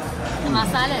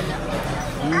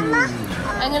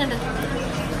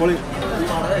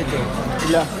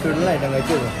 ഇല്ല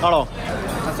ആണോ?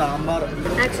 സാമ്പാർ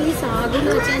ആക്ച്വലി സാഗു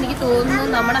എന്ന് വെച്ചാൽ എനിക്ക് തോന്നുന്നു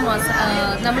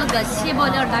നമ്മൾ ഗശ്യ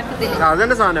പോലെ ഉണ്ടാക്കത്തില്ല,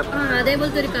 അതന്നെ സാധനം.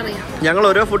 അതേപോലത്തെ ഒരു കറിയാണ്. ഞങ്ങൾ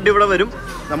ഓരോ ഫുഡ് ഇവിടെ വരും,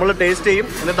 നമ്മൾ ടേസ്റ്റ് ചെയ്യും,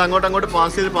 എന്നിട്ട് അങ്ങോട്ട്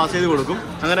പാസ് ചെയ്ത് കൊടുക്കും.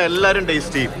 അങ്ങനെ എല്ലാവരും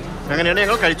ടേസ്റ്റ് ചെയ്യും. അങ്ങനെയാണ്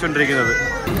ഞങ്ങൾ കഴിച്ചുകൊണ്ടിരിക്കുന്നത്.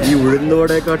 ഈ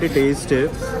ഉഴുന്നുവടയെക്കാട്ടി ടേസ്റ്റ്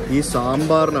ഈ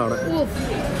സാമ്പാറിനാണ്.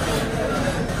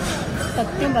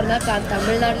 സത്യം പറഞ്ഞാൽ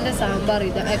തമിഴ്നാട്ടിലെ സാമ്പാർ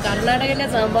ഇതാണ്, കർണാടകയിലെ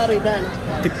സാമ്പാർ ഇതാണ്.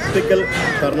 ടിപ്പിക്കൽ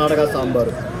കർണാടക സാമ്പാർ.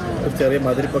 ഒരു ചെറിയ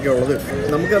മധുരിപ്പൊക്കെ ഉള്ളത്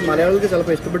നമുക്ക് മലയാളികൾക്ക്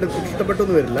ചിലപ്പോൾ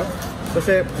ഇഷ്ടപ്പെട്ടൊന്നും വരില്ല.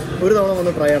 പക്ഷേ ഒരു തവണ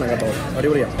വന്ന് ട്രൈ ചെയ്യണം കേട്ടോ,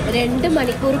 അടിപൊളിയാണ്. 2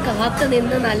 മണിക്കൂർ കാത്തു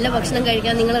നിന്ന് നല്ല ഭക്ഷണം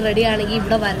കഴിക്കാൻ നിങ്ങൾ റെഡി ആണെങ്കിൽ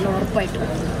ഇവിടെ വരണം ഉറപ്പായിട്ടും.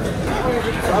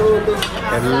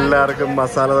 എല്ലാവർക്കും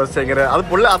മസാല ദോശ ഇങ്ങനെ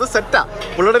അത് സെറ്റാ.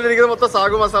 പുള്ളിയുടെ ഇരിക്കുന്നത് മൊത്തം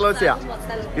സാഗു മസാല ദോശയാ.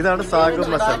 ഇതാണ് സാഗു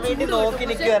മസാല.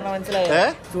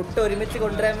 ഒരുമിച്ച്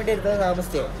കൊണ്ടുവരാൻ വേണ്ടി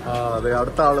താമസിച്ചേ. അതെ,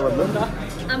 അടുത്ത ആള് വന്നു.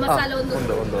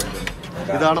 ഉണ്ട്.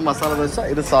 ഇതാണ് മസാല ദോശ,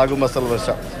 ഇത് സാഗു മസാല ദോശ.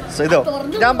 ഇതോ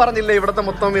ഞാൻ പറഞ്ഞില്ലേ, ഇവിടത്തെ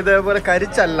മൊത്തം ഇതേപോലെ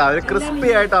കരിച്ചല്ല, ഒരു ക്രിസ്പി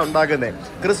ആയിട്ടാണ് ഉണ്ടാക്കുന്നത്.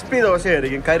 ക്രിസ്പി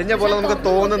ദോശയായിരിക്കും, കരിഞ്ഞ പോലെ നമുക്ക്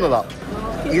തോന്നുന്നതാ.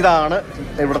 ഇതാണ്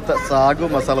ഇവിടുത്തെ സാഗു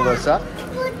മസാല ദോശ.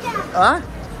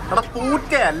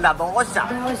 പൂറ്റയല്ല ദോശ.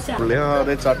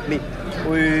 അതെ, ചട്നി.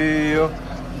 അയ്യോ,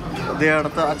 അതേ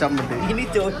അടുത്ത ആ ചമ്മന്തി.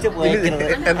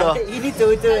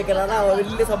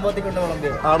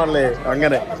 ആണല്ലേ?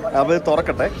 അങ്ങനെ അപ്പൊ ഇത്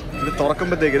തുറക്കട്ടെ. ഇത്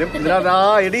തുറക്കുമ്പോഴത്തേക്കിനും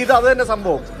ഇതിനകത്ത് ഇത് അത് തന്നെ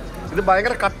സംഭവം. ഇത്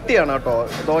ഭയങ്കര കട്ടിയാണ് കേട്ടോ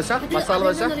ദോശ, മസാല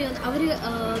ദോശ. അവര്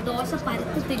ദോശ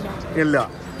പരത്തത്തില്ല.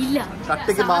 ഇല്ല,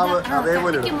 കട്ടിക്ക് മാവ്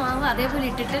അതേപോലെ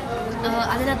ഇട്ടിട്ട്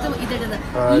അതിനകത്ത് ഇതിടുന്നത്.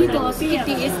 ഈ ദോശയ്ക്ക്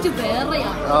ടേസ്റ്റ്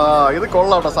വേറെയാണ്. ഇത്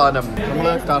കൊള്ളാട്ടോ സാധനം.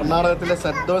 നമ്മള് കർണാടകത്തിലെ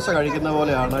സെറ്റ് ദോശ കഴിക്കുന്ന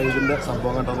പോലെയാണ് ഇതിന്റെ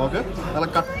സംഭവം കേട്ടോ. നമുക്ക് നല്ല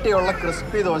കട്ടിയുള്ള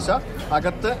ക്രിസ്പി ദോശ,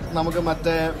 അകത്ത് നമുക്ക്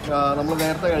മറ്റേ നമ്മൾ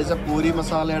നേരത്തെ കഴിച്ച പൂരി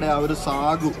മസാലയുടെ ആ ഒരു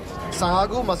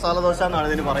സാഗു മസാല ദോശ എന്നാണ്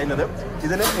ഇതിന് പറയുന്നത്.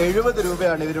 ഇതിന് 70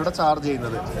 രൂപയാണ് ഇവരിവിടെ ചാർജ്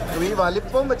ചെയ്യുന്നത്. ഈ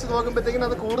വലിപ്പം വെച്ച് നോക്കുമ്പോഴത്തേക്കിനും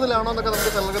അത് കൂടുതലാണോ എന്നൊക്കെ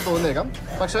നമുക്ക് ചിലർക്ക് തോന്നിയേക്കാം.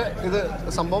 പക്ഷേ ഇത്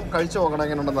സംഭവം കഴിച്ചു നോക്കണം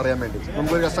എങ്ങനെയുണ്ടെന്ന് അറിയാൻ വേണ്ടി.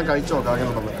 നമുക്കൊരു കഷ്ണം കഴിച്ചു നോക്കാം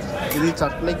എങ്ങനെയുണ്ടെന്ന്. ഇത് ഈ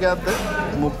ചട്നിക്കകത്ത്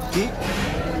മുക്കി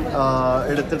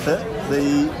എടുത്തിട്ട്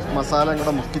ഈ മസാല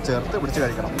കൂടെ മുക്കി ചേർത്ത് പിടിച്ച്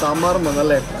കഴിക്കണം. സാമ്പാറും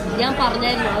വന്നല്ലേ? ഞാൻ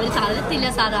പറഞ്ഞായിരുന്നു അവർ തരത്തില്ല,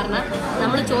 സാധാരണ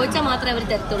നമ്മൾ ചോദിച്ചാൽ മാത്രമേ അവർ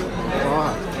തരത്തുള്ളൂ.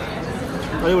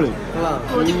 അടിപൊളി.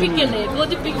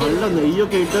 നല്ല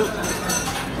നെയ്യൊക്കെ ഇട്ട്,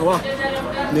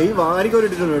 നെയ്യ് വാരിക്കോരി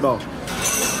ഇട്ടിട്ടുണ്ട് കേട്ടോ.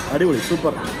 അടിപൊളി,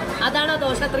 സൂപ്പർ. അതാണ്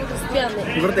ദോശ അത്ര ക്രിസ്പിയാണ്.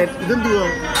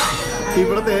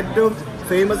 ഇവിടുത്തെ ഏറ്റവും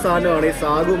ഫേമസ് സാധനമാണ് ഈ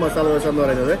സാഗു മസാല ദോശ എന്ന്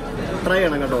പറയുന്നത്. ട്രൈ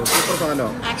ചെയ്യണം കേട്ടോ, സൂപ്പർ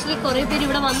സാധനമാണ്. ആക്ച്വലി കുറെ പേര്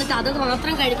ഇവിടെ വന്നിട്ട് അത്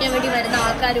മാത്രം കഴിക്കാൻ വേണ്ടി വരുന്ന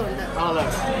ആൾക്കാരും ഉണ്ട്.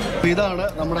 ഇതാണ്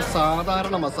നമ്മുടെ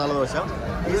സാധാരണ മസാല ദോശ.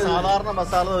 ഈ സാധാരണ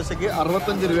മസാല ദോശയ്ക്ക്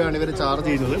 65 രൂപയാണ് ഇവർ ചാർജ്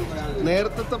ചെയ്യുന്നത്.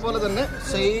 നേരത്തെ പോലെ തന്നെ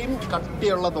സെയിം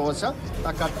കട്ടിയുള്ള ദോശ.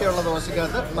 ആ കട്ടിയുള്ള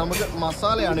ദോശക്കകത്ത് നമുക്ക്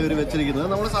മസാലയാണ് ഇവർ വെച്ചിരിക്കുന്നത്.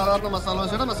 നമ്മൾ സാധാരണ മസാല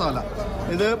ദോശയുടെ മസാല.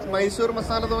 ഇത് മൈസൂർ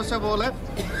മസാല ദോശ പോലെ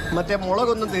മറ്റേ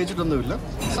മുളകൊന്നും തേച്ചിട്ടൊന്നുമില്ല.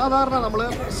 സാധാരണ നമ്മൾ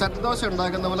സെറ്റ് ദോശ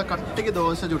ഉണ്ടാക്കുന്ന പോലെ കട്ടിക്ക്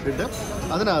ദോശ ചുട്ടിട്ട്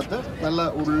അതിനകത്ത് നല്ല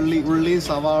ഉള്ളിയും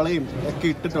സവാളയും ഒക്കെ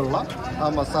ഇട്ടിട്ടുള്ള ആ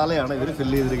മസാലയാണ് ഇവർ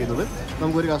ഫില്ല് ചെയ്തിരിക്കുന്നത്.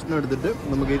 നമുക്കൊരു കഷ്ണം എടുത്തിട്ട്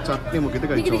നമുക്ക് ഈ ചട്നി മുക്കിയിട്ട്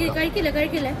കഴിച്ചു നോക്കാം.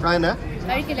 അതിനെ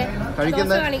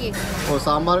കഴിക്കുന്നേ? ഓ,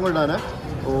 സാമ്പാറും കൊണ്ടാണ്.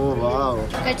 ഓ വാവ്.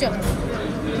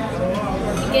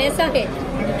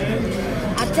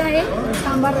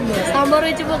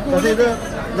 ഇത്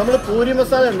നമ്മള് പൂരി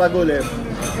മസാല ഉണ്ടാക്കൂലേ,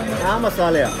 ആ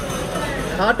മസാലയാ,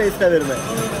 ആ ടേസ്റ്റാ വരുന്നത്.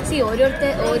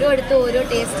 ഓരോരുത്തർ ഓരോ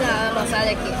ടേസ്റ്റ് ആ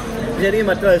മസാലയ്ക്ക്. എനിക്ക്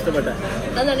മറ്റൊരു ഇഷ്ടപ്പെട്ടെ,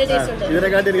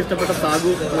 ഇതിനെക്കാട്ടി എനിക്ക് ഇഷ്ടപ്പെട്ട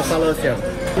സാഗു മസാല ദോശയാണ്.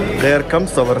 There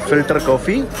comes our filter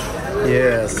coffee.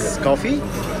 Yes, coffee.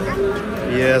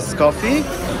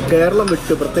 Keralam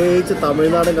വിട്ട് പ്രത്യേകിച്ച്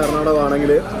തമിഴ്നാടും കർണാടകം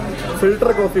ആണെങ്കിൽ ഫിൽട്ടർ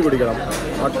കോഫി കുടിക്കണം.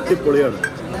 അടിപൊളിയാണ്.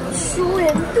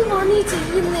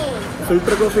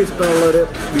 ഫിൽട്ടർ കോഫി ഇഷ്ടമുള്ളവർ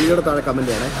വീഡിയോയുടെ താഴെ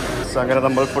കമന്റ് ചെയ്യണേ. അങ്ങനെ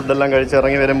നമ്മൾ ഫുഡെല്ലാം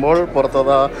കഴിച്ചിറങ്ങി വരുമ്പോൾ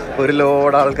പുറത്തതാ ഒരു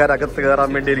ലോഡ് ആൾക്കാർ അകത്ത് കയറാൻ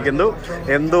വേണ്ടിയിരിക്കുന്നു.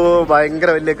 എന്തോ ഭയങ്കര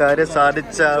വലിയ കാര്യം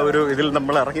സാധിച്ച ഒരു ഇതിൽ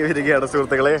നമ്മൾ ഇറങ്ങി വരികയാണ്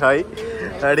സുഹൃത്തുക്കളെ. ഹായ്,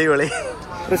 അടിപൊളി.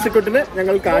 ഋഷിക്കുട്ടിന്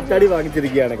ഞങ്ങൾ കാറ്റാടി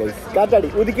വാങ്ങിച്ചിരിക്കുകയാണ്. കാറ്റാടി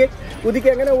ഉദിക്ക്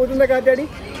എങ്ങനെ ഊതുന്ന കാറ്റാടി?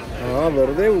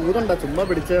 വെറുതെ ഊതണ്ട, ചുമ്മാ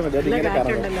പിടിച്ചാൽ മതി. അതിങ്ങനെ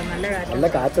കറങ്ങും. നല്ല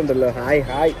കാറ്റുണ്ടല്ലോ.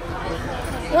 ഹായ്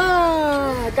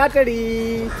കാറ്റാടി.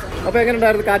 അപ്പൊ എങ്ങനെ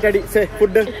ഉണ്ടായിരുന്നു കാറ്റാടി?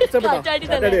 ഫുഡ് ഇഷ്ടപ്പെട്ടോ?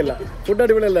 കാറ്റാടി അല്ല, ഫുഡ്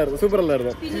അടിപൊളിയല്ലായിരുന്നു, സൂപ്പർ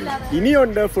അല്ലായിരുന്നു.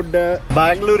 ഇനിയുണ്ട് ഫുഡ്.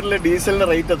 ബാംഗ്ലൂരിലെ ഡീസലിന്റെ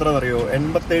റേറ്റ് എത്ര അറിയോ?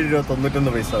 87.91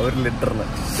 രൂപ 1 ലിറ്ററിന്.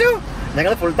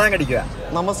 ഞങ്ങൾ ഫുൾ ടാങ്ക് അടിക്കുക.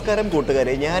 നമസ്കാരം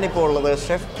കൂട്ടുകാരെ, ഞാനിപ്പോൾ ഉള്ളത്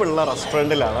ഷെഫ് പിള്ള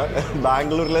റെസ്റ്റോറൻറ്റിലാണ്.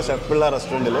 ബാംഗ്ലൂരിലെ ഷെഫ് പിള്ള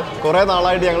റെസ്റ്റോറൻറ്റിൽ കുറേ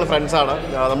നാളായിട്ട് ഞങ്ങൾ ഫ്രണ്ട്സാണ്.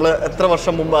 നമ്മൾ എത്ര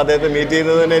വർഷം മുമ്പ് അദ്ദേഹത്തെ മീറ്റ്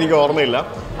ചെയ്തതെന്ന് എനിക്ക് ഓർമ്മയില്ല.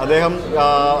 അദ്ദേഹം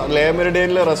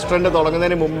ലേമരിഡേനിൽ റെസ്റ്റോറൻറ്റ്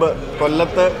തുടങ്ങുന്നതിന് മുമ്പ്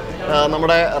കൊല്ലത്ത്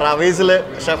നമ്മുടെ റവീസിൽ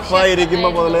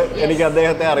ഷെഫായിരിക്കുമ്പോൾ മുതൽ എനിക്ക്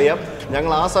അദ്ദേഹത്തെ അറിയാം.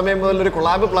 ഞങ്ങൾ ആ സമയം മുതൽ ഒരു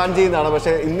കൊളാബ് പ്ലാൻ ചെയ്യുന്നതാണ്.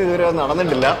 പക്ഷേ ഇന്ന് ഇതുവരെ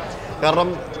നടന്നിട്ടില്ല. കാരണം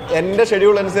എൻ്റെ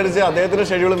ഷെഡ്യൂൾ അനുസരിച്ച് അദ്ദേഹത്തിൻ്റെ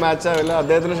ഷെഡ്യൂൾ മാച്ച് ആവില്ല,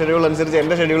 അദ്ദേഹത്തിൻ്റെ ഷെഡ്യൂൾ അനുസരിച്ച്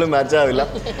എൻ്റെ ഷെഡ്യൂൾ മാച്ച് ആവില്ല.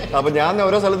 അപ്പോൾ ഞാൻ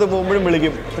ഓരോ സ്ഥലത്ത് പോകുമ്പോഴും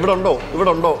വിളിക്കും, ഇവിടെ ഉണ്ടോ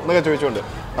എന്നൊക്കെ ചോദിച്ചുകൊണ്ട്.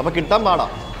 അപ്പോൾ കിട്ടാൻ പാടാം.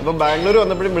 അപ്പം ബാംഗ്ലൂർ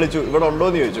വന്നപ്പോഴും വിളിച്ചു, ഇവിടെ ഉണ്ടോ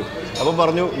എന്ന് ചോദിച്ചു. അപ്പം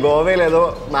പറഞ്ഞു ഗോവയിൽ ഏതോ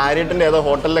മാരിയറ്റിൻ്റെ ഏതോ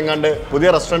ഹോട്ടലിലെങ്ങാണ്ട് പുതിയ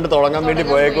റെസ്റ്റോറൻറ്റ് തുടങ്ങാൻ വേണ്ടി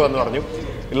പോയേക്കുമെന്ന് പറഞ്ഞു.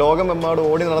 ലോകമെമ്പാടും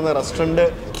ഓടി നടന്ന റെസ്റ്റോറൻറ്റ്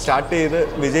സ്റ്റാർട്ട് ചെയ്ത്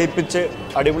വിജയിപ്പിച്ച്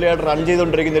അടിപൊളിയായിട്ട് റൺ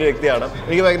ചെയ്തുകൊണ്ടിരിക്കുന്ന ഒരു വ്യക്തിയാണ്.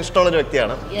 എനിക്ക് ഭയങ്കര ഇഷ്ടമുള്ളൊരു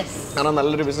വ്യക്തിയാണ്. കാരണം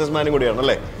നല്ലൊരു ബിസിനസ്മാനും കൂടിയാണ്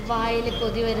അല്ലേ.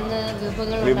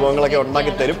 വിഭവങ്ങളൊക്കെ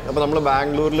ഉണ്ടാക്കി തരും. അപ്പോൾ നമ്മൾ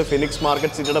ബാംഗ്ലൂരിൽ ഫിനിക്സ്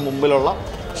മാർക്കറ്റ് സിറ്റിയുടെ മുമ്പിലുള്ള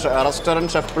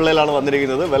റെസ്റ്റോറൻറ്റ് ഷെഫ് പിള്ളയിലാണ്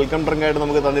വന്നിരിക്കുന്നത്. വെൽക്കം ഡ്രിങ്ക് ആയിട്ട്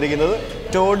നമുക്ക് തന്നിരിക്കുന്നത്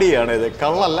ടോഡിയാണ്. ഇത്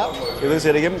കള്ളല്ല, ഇത്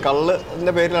ശരിക്കും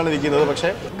കള്ളിൻ്റെ പേരിലാണ് ഇരിക്കുന്നത്. പക്ഷേ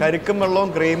കരിക്കും വെള്ളവും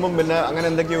ക്രീമും പിന്നെ അങ്ങനെ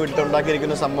എന്തൊക്കെയോ ഇട്ട്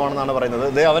ഉണ്ടാക്കിയിരിക്കുന്ന സംഭവമാണെന്നാണ് പറയുന്നത്.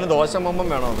 ഇത് അവന് ദോശമൊമ്പം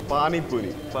വേണം.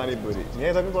 പാനിപ്പൂരി ഞാൻ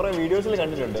ഇതൊക്കെ കുറേ വീഡിയോസിൽ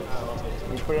കണ്ടിട്ടുണ്ട്.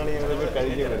 ഇപ്പോഴാണ് ഞാൻ ഇതൊക്കെ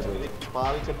കഴിക്കാൻ വരുന്നത്.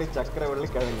 പാൽക്കട്ടി ചക്രവള്ളി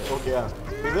കഴിഞ്ഞു. ഓക്കെ.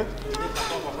 ഇത്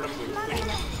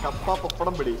കപ്പ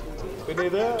പപ്പടം പിടി. പിന്നെ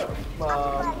ഇത്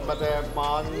മറ്റേ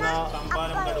മാങ്ങ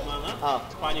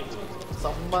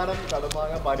സംഭാരം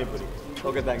കടുമാങ്ങ പാനിപ്പൂരി.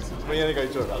 Okay, thanks. ഇപ്പോൾ ഞാൻ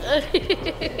കഴിച്ചു നോക്കാം.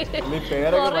 ഈ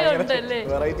പേരൊക്കെ ഭയങ്കര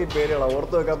വെറൈറ്റി പേരുകളാണ്,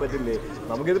 ഓർത്ത് വെക്കാൻ പറ്റില്ലേ.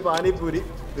 നമുക്കിത് പാനിപ്പൂരി,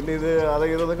 പിന്നെ ഇത്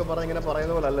ഇതൊക്കെ പറഞ്ഞ് ഇങ്ങനെ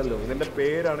പറയുന്ന പോലെ അല്ലല്ലോ. ഇതിൻ്റെ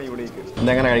പേരാണ് യൂണീക്ക്.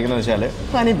 ഇതെങ്ങനെ കഴിക്കുന്നത് വെച്ചാൽ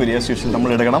പാനിപ്പൂരി ആസ് യൂഷ്വൽ നമ്മൾ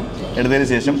എടുത്തതിന്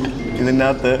ശേഷം ഇതിൻ്റെ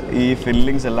അകത്ത് ഈ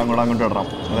ഫില്ലിങ്സ് എല്ലാം കൂടെ അങ്ങോട്ട് ഇടണം.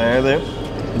 അതായത്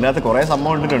ഇതിനകത്ത് കുറേ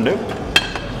സംഭവം ഇട്ടിട്ടുണ്ട്.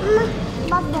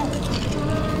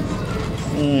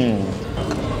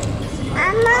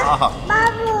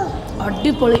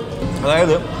 അടിപൊളി.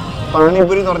 അതായത്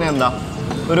പാനിപ്പൂരി എന്ന് പറഞ്ഞാൽ എന്താ,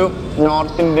 ഒരു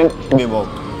നോർത്ത് ഇന്ത്യൻ വിഭവം.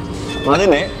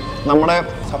 അതിനെ നമ്മുടെ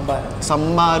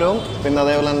സംഭാരവും പിന്നെ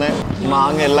അതേപോലെ തന്നെ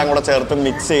മാങ്ങ എല്ലാം കൂടെ ചേർത്ത്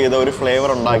മിക്സ് ചെയ്ത ഒരു ഫ്ലേവർ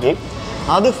ഉണ്ടാക്കി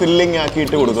അത് ഫില്ലിങ്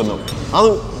ആക്കിയിട്ട് കൊടുക്കുന്നു. അത്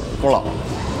കൊള്ളാം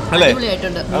അല്ലേ?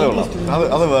 അത് കൊള്ളാം.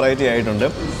 അത് വെറൈറ്റി ആയിട്ടുണ്ട്.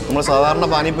 നമ്മൾ സാധാരണ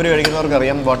പാനിപ്പൂരി കഴിക്കുന്നവർക്ക്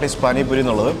അറിയാം വാട്ട് ഈസ് പാനിപ്പൂരി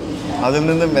എന്നുള്ളത്. അതിൽ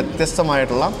നിന്നും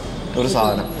വ്യത്യസ്തമായിട്ടുള്ള ഒരു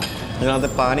സാധനം. ഇതിനകത്ത്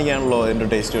പാനിക്കാണല്ലോ അതിൻ്റെ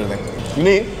ടേസ്റ്റ് വരുന്നത്.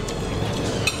 ഇനി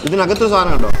ഇതിനകത്തൊരു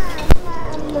സാധനം കണ്ടോ,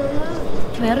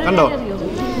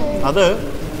 അത്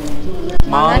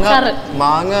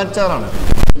മാങ്ങാച്ചാറാണ്.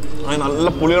 അത് നല്ല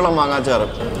പുളിയുള്ള മാങ്ങാച്ചാറ്.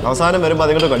 അവസാനം വരുമ്പോൾ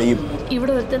അതിങ്ങോട്ട് കടിക്കും.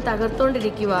 ഇവിടെ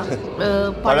തകർത്തോണ്ടിരിക്കുക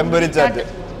പഴംപൊരിച്ചാറ്റ്.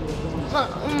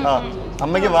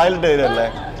 അമ്മയ്ക്ക് വായിലിട്ട് തരുമല്ലേ?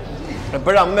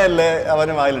 എപ്പോഴും അമ്മയല്ലേ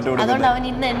അവന് വായിലിട്ട് കൊടുക്കും. അതുകൊണ്ട് അവൻ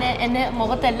ഇന്ന് എന്നെ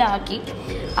മുഖത്തെല്ലാം ആക്കി.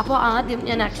 അപ്പോൾ ആദ്യം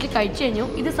ഞാൻ ആക്ച്വലി കഴിച്ചു കഴിഞ്ഞു.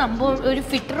 ഇത് സംഭവം ഒരു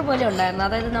ഫിറ്റർ പോലെ ഉണ്ടായിരുന്നു.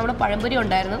 അതായത് നമ്മുടെ പഴംപൊരി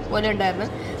പോലെ ഉണ്ടായിരുന്നു.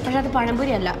 പക്ഷെ അത്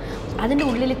പഴംപൊരി അല്ല, അതിൻ്റെ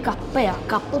ഉള്ളിൽ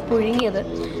കപ്പ പുഴുങ്ങിയത്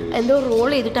എന്തോ റോൾ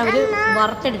ചെയ്തിട്ട് അവർ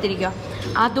വറുത്തെടുത്തിരിക്കുക.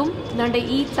 അതും എന്താണ്ട്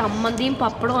ഈ ചമ്മന്തിയും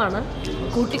പപ്പടവുമാണ്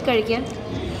കൂട്ടിക്കഴിക്കാൻ.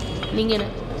 ഇങ്ങനെ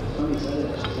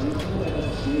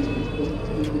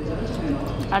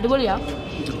അടിപൊളിയാ.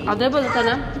 അതേപോലെ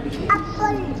തന്നെ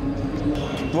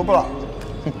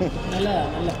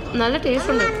നല്ല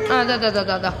ടേസ്റ്റ് ഉണ്ട്.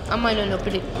 അതാ അമ്മ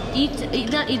പിടി.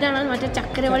 ഇതാണ് മറ്റേ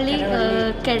ചക്രവള്ളി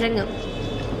കിഴങ്ങ്.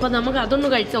 അപ്പൊ നമുക്ക് അതൊന്ന്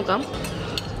കഴിച്ചു നോക്കാം.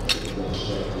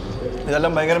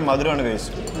 ഇതെല്ലാം ഭയങ്കര മധുരമാണ്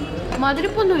കഴിച്ചു.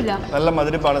 മധുരപ്പൊന്നുമില്ല, നല്ല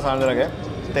മധുരപ്പാണ് സാധനത്തിനൊക്കെ.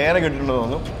 തേനൊക്കെ ഇട്ടിട്ടുണ്ടെന്ന്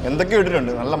തോന്നുന്നു, എന്തൊക്കെയോ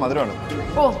ഇട്ടിട്ടുണ്ട്. നല്ല മധുരമാണ്.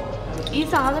 ഓ, ഈ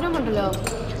സാധനം ഉണ്ടല്ലോ,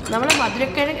 നമ്മളെ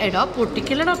മധുരക്കിഴങ്ങ്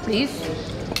പൊട്ടിക്കലടാ പ്ലീസ്.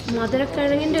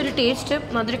 മധുരക്കിഴങ്ങിൻ്റെ ഒരു ടേസ്റ്റ്,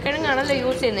 മധുരക്കിഴങ്ങാണല്ലോ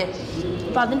യൂസ് ചെയ്യുന്നത്.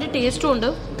 അപ്പം അതിൻ്റെ ടേസ്റ്റും ഉണ്ട്.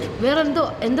 വേറെ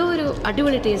എന്തോ ഒരു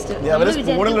അടിപൊളി ടേസ്റ്റ്.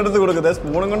 സ്പൂണിലെടുത്ത് കൊടുക്കുന്നത്,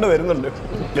 സ്പൂണും കൊണ്ട് വരുന്നുണ്ട്.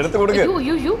 എടുത്ത് കൊടുക്കുക.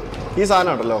 ഈ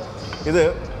സാധനം ഉണ്ടല്ലോ,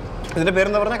 ഇതിൻ്റെ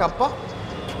പേരെന്താ പറഞ്ഞാൽ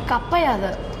കപ്പയാത്.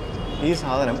 ഈ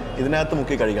സാധനം ഇതിനകത്ത്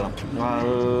മുക്കി കഴിക്കണം.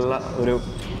 നല്ല ഒരു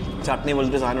ചട്നി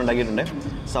പോലത്തെ സാധനം ഉണ്ടാക്കിയിട്ടുണ്ട്.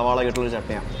 സവാള കിട്ടുള്ളൊരു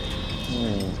ചട്നിയാണ്.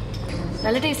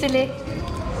 നല്ല ടേസ്റ്റ് അല്ലേ?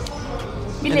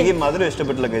 എനിക്ക് മധുരം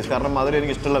ഇഷ്ടപ്പെട്ടില്ല കേസ്. കാരണം മധുരം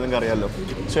എനിക്ക് ഇഷ്ടമല്ല, നിങ്ങൾക്ക് അറിയാമല്ലോ.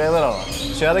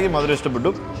 ശ്വേതയ്ക്ക് മധുരം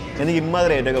ഇഷ്ടപ്പെട്ടു. എനിക്ക്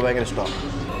ഇമ്മാതിരി ഐറ്റമൊക്കെ ഭയങ്കര ഇഷ്ടമാണ്.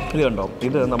 ഇത് കണ്ടോ,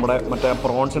 ഇത് നമ്മുടെ മറ്റേ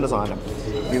പ്രോൺസിൻ്റെ സാധനം.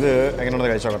 ഇത് എങ്ങനെയുണ്ട്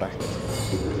കഴിച്ചു നോക്കട്ടെ.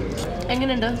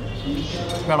 എങ്ങനെയുണ്ട്?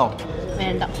 വേണോ?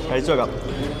 വേണ്ട, കഴിച്ചു നോക്കാം.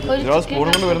 സ്പൂൺ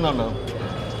കൊണ്ട് വരുന്നുണ്ടോ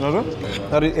നമുക്ക്?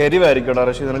 എരിവായിരിക്കും കേട്ടോ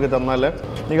റഷീദ്, നിനക്ക് തന്നാലേ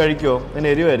നീ കഴിക്കുമോ? അതിന്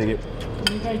എരിവായിരിക്കും.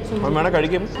 വേണേ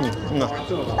കഴിക്കും.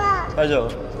 കഴിച്ചോ?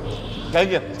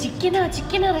 കഴിക്കാം.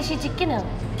 ചിക്കനാ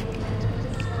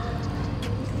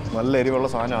നല്ല എരിവുള്ള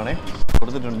സാധനമാണേ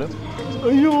കൊടുത്തിട്ടുണ്ട്.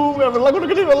 അയ്യോ, വെള്ളം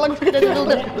കൊടുക്കണേ.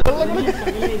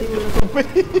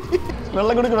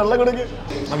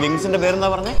 ആ വിങ്സിന്റെ പേരെന്താ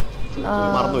പറഞ്ഞേ?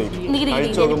 മറന്നുപോയി.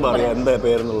 കഴിച്ചു നോക്കുമ്പോ അറിയാം എന്താ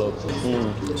പേരെന്നുള്ളത്.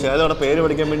 പക്ഷെ അതവിടെ പേര്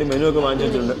പഠിക്കാൻ വേണ്ടി മെനു ഒക്കെ വാങ്ങിച്ചു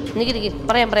വെച്ചിട്ടുണ്ട്.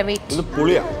 ഇത്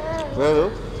പുളിയാ. അതായത്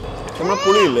നമ്മളെ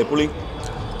പുളിയില്ലേ,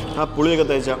 ആ പുളിയൊക്കെ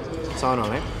തേച്ച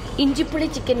സാധനമാണേ. ഇഞ്ചിപ്പുളി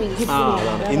ചിക്കൻ വിങ്സ്.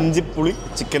 അതാണ് ഇഞ്ചിപ്പുളി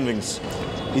ചിക്കൻ വിങ്സ്.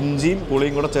 ഇഞ്ചിയും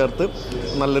പുളിയും കൂടെ ചേർത്ത്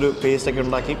നല്ലൊരു പേസ്റ്റൊക്കെ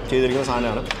ഉണ്ടാക്കി ചെയ്തിരിക്കുന്ന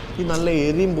സാധനമാണ്. ഈ നല്ല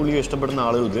എരിയും പുളിയും ഇഷ്ടപ്പെടുന്ന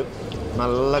ആളുകൾക്ക്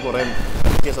നല്ല കുറേ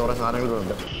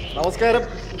സാധനങ്ങളുണ്ട്. നമസ്കാരം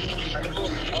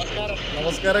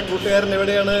കൂട്ടുകാരൻ,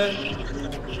 എവിടെയാണ്?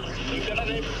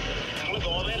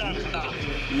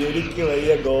 എനിക്ക്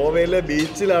വയ്യ. ഗോവയിലെ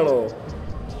ബീച്ചിലാണോ?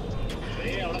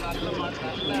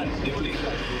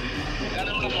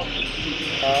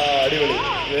 അടിപൊളി.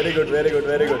 Very good very good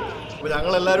very good. അപ്പൊ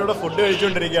ഞങ്ങൾ എല്ലാവരും കൂടെ ഫുഡ്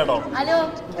കഴിച്ചുകൊണ്ടിരിക്കുകയാണോ? ഹലോ.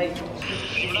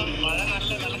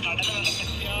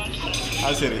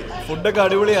 അത് ശരി. ഫുഡൊക്കെ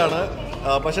അടിപൊളിയാണ്.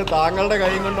 പക്ഷെ താങ്കളുടെ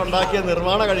കൈ കൊണ്ട് ഉണ്ടാക്കിയ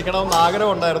നിർവ്വാണ കഴിക്കണമെന്ന്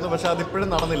ആഗ്രഹം ഉണ്ടായിരുന്നു. പക്ഷെ അതിപ്പോഴും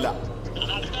നടന്നില്ല.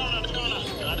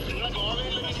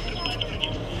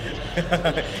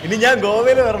 ഇനി ഞാൻ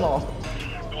ഗോവയിൽ വരണോ?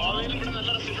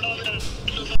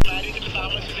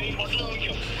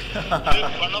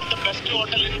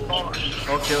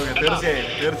 ഓക്കെ ഓക്കെ, തീർച്ചയായും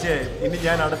തീർച്ചയായും. ഇനി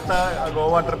ഞാൻ അടുത്ത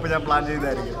ഗോവ ട്രിപ്പ് ഞാൻ പ്ലാൻ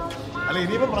ചെയ്തായിരിക്കും. അല്ല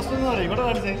ഇനിയിപ്പം പ്രശ്നം എന്താ പറയുക, ഇവിടെ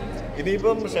കാണിച്ചേ,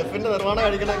 ഇനിയിപ്പം ഷെഫിന്റെ നിർവ്വാണ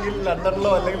കഴിക്കണമെങ്കിൽ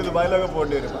ലണ്ടനിലോ അല്ലെങ്കിൽ ദുബായിലോ ഒക്കെ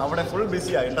പോകേണ്ടി വരും. അവിടെ ഫുൾ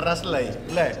ബിസിയാണ്, ഇന്റർനാഷണൽ ആയി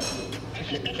അല്ലേ?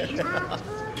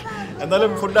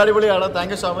 എന്തായാലും ഫുഡ് അടിപൊളിയാണ്.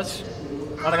 Thank you so much.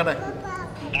 നടക്കട്ടെ,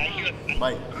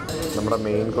 ബൈ. നമ്മുടെ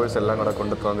മെയിൻ കോഴ്സ് എല്ലാം കൂടെ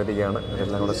കൊണ്ട് തന്നിരിക്കുകയാണ്.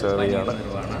 എല്ലാം കൂടെ സെർവ് ചെയ്യാണ്.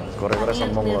 കുറേ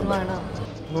സംഭവങ്ങളുണ്ട്.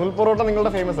 നൂൽ പൊറോട്ട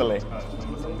നിങ്ങളുടെ ഫേമസ് അല്ലേ?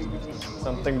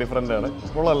 സംതിങ് ഡിഫറെൻ്റ് ആണ്.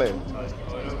 കൊള്ളാല്ലേ?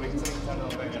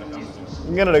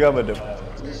 ഇങ്ങനെ എടുക്കാൻ പറ്റും.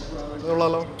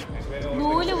 കൊള്ളാലോ.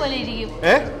 നൂല് പോലെ ഇരിക്കും.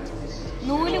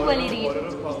 നൂല് പോലെ ഇരിക്കും.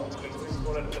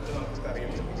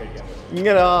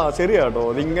 ഇങ്ങനെ. ആ ശരിയാട്ടോ.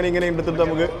 അതിങ്ങനെ ഇങ്ങനെ എടുത്തിട്ട്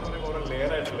നമുക്ക്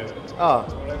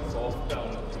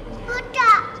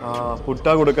പുട്ട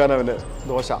കൊടുക്കാനവന്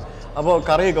ദോശ. അപ്പോൾ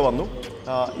കറിയൊക്കെ വന്നു.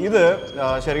 ഇത്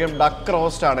ശരിക്കും ഡക്ക്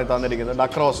റോസ്റ്റ് ആണ് തന്നിരിക്കുന്നത്.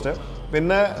 Duck roast.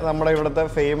 പിന്നെ നമ്മുടെ ഇവിടുത്തെ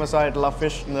ഫേമസ് ആയിട്ടുള്ള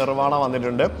ഫിഷ് നിർവ്വാണ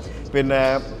വന്നിട്ടുണ്ട്. പിന്നെ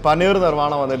പനീർ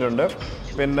നിർവ്വാണ വന്നിട്ടുണ്ട്.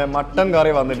 പിന്നെ മട്ടൻ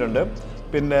കറി വന്നിട്ടുണ്ട്.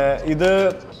 പിന്നെ ഇത്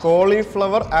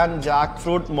കോളിഫ്ലവർ ആൻഡ് ജാക്ക്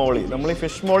ഫ്രൂട്ട് മോളി. നമ്മൾ ഈ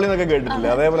ഫിഷ് മോളി എന്നൊക്കെ കേട്ടിട്ടില്ലേ?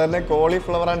 അതേപോലെ തന്നെ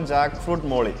കോളിഫ്ലവർ ആൻഡ് ജാക്ക് ഫ്രൂട്ട്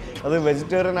മോളി. അത്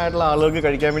വെജിറ്റേറിയൻ ആയിട്ടുള്ള ആളുകൾക്ക്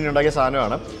കഴിക്കാൻ വേണ്ടി ഉണ്ടാക്കിയ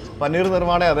സാധനമാണ്. പനീർ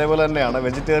നിർവ്വാണ അതേപോലെ തന്നെയാണ്,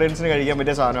 വെജിറ്റേറിയൻസിന് കഴിക്കാൻ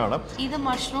പറ്റിയ സാധനമാണ്. ഇത്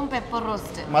mushroom pepper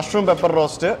roast. Mushroom pepper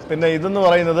roast. പിന്നെ ഇതെന്ന്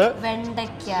പറയുന്നത്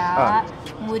വെണ്ടയ്ക്ക,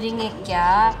 മുരിങ്ങയ്ക്ക,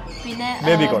 പിന്നെ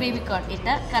ബേബിക്കോൺ ഇട്ട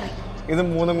കറി. ഇത്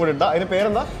മൂന്നും കൂടി ഇട്ട. അതിന്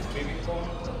പേരെന്താ?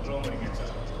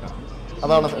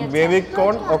 അതാണ്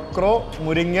ബേബിക്കോൺ ഒക്രോ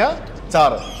മുരിങ്ങ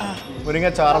ചാറ്. മുരിങ്ങ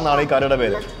ചാറെന്നാണ് ഈ കറിയുടെ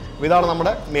പേര്. ഇതാണ്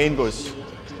നമ്മുടെ മെയിൻ കോഴ്സ്.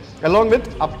 Along with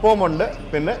അപ്പമുണ്ട്.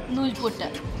 പിന്നെ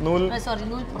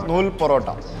നൂൽ പൊറോട്ട.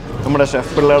 നമ്മുടെ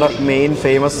ഷെഫ് പിള്ളയുടെ മെയിൻ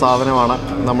ഫേമസ് സാധനമാണ്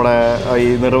നമ്മുടെ ഈ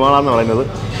നിർവ്വാണ എന്ന് പറയുന്നത്.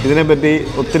 ഇതിനെപ്പറ്റി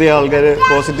ഒത്തിരി ആൾക്കാർ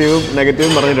പോസിറ്റീവും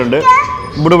നെഗറ്റീവും പറഞ്ഞിട്ടുണ്ട്.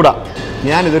 ഇവിടെ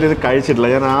ഞാനിതൊരു ഇത് കഴിച്ചിട്ടില്ല.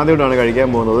 ഞാൻ ആദ്യമായിട്ടാണ് കഴിക്കാൻ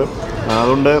പോകുന്നത്.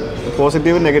 അതുകൊണ്ട്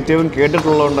പോസിറ്റീവും നെഗറ്റീവും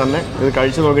കേട്ടിട്ടുള്ളതുകൊണ്ട് തന്നെ ഇത്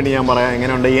കഴിച്ചു നോക്കിയിട്ട് ഞാൻ പറയാം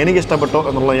എങ്ങനെയുണ്ട്. എനിക്ക് ഇഷ്ടപ്പെട്ടോ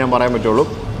എന്നുള്ളത് ഞാൻ പറയാൻ പറ്റുള്ളൂ.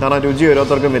 കാരണം രുചി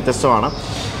ഓരോരുത്തർക്കും വ്യത്യസ്തമാണ്.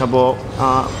 അപ്പോൾ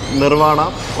നിർവ്വാണ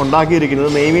ഉണ്ടാക്കിയിരിക്കുന്നത്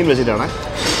നെയ്മീൻ വെച്ചിട്ടാണ്.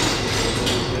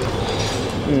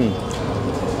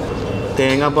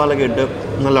 തേങ്ങാപ്പാലൊക്കെ ഇട്ട്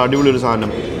നല്ല അടിപൊളി ഒരു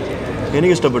സാധനം.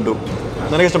 എനിക്കിഷ്ടപ്പെട്ടു.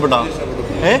 നിനക്കിഷ്ടപ്പെട്ടോ?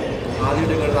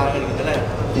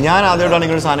 ഞാൻ ആദ്യമായിട്ടാണ്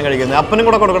ഇങ്ങനെ ഒരു സാധനം കഴിക്കുന്നത്. അപ്പനും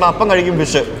കൂടെ കൊടുക്കണം. അപ്പം കഴിക്കും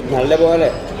ഫിഷ് നല്ലപോലെ.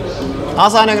 ആ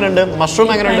സാധനം എങ്ങനെയുണ്ട്? മഷ്റൂം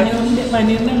എങ്ങനെയുണ്ട്?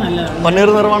 പനീർ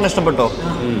നിർവ്വാണ ഇഷ്ടപ്പെട്ടോ?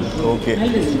 ഓക്കെ,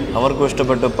 അവർക്കും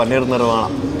ഇഷ്ടപ്പെട്ടു പനീർ നിർവ്വാണ.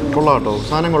 കൊള്ളാം കേട്ടോ,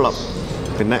 സാധനം കൊള്ളാം.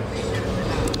 പിന്നെ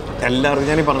എല്ലാവർക്കും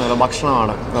ഞാനീ പറഞ്ഞല്ലോ,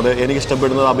 ഭക്ഷണമാണ് അത്. എനിക്ക്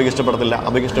ഇഷ്ടപ്പെടുന്നത് അബിക്ക് ഇഷ്ടപ്പെടത്തില്ല,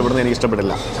 അബിക്ക് ഇഷ്ടപ്പെടുന്നത് എനിക്ക്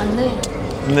ഇഷ്ടപ്പെടില്ല.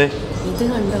 എന്തേ?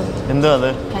 എന്താ അത്?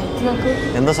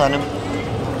 എന്താ സാധനം?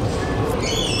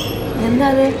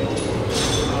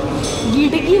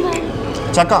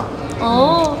 ചക്ക.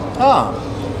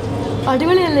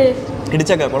 അടിപൊളിയല്ലേ?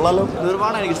 ഇടിച്ചക്ക കൊള്ളാലോ.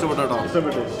 നിർവ്വാണ എനിക്ക് ഇഷ്ടപ്പെട്ടു കേട്ടോ.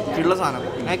 ഉള്ള സാധനം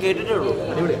ഞാൻ കേട്ടിട്ടേ ഉള്ളൂ.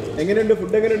 അടിപൊളി. എങ്ങനെയുണ്ട്?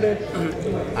 ഫുഡ് എങ്ങനെയുണ്ട്?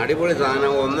 അടിപൊളി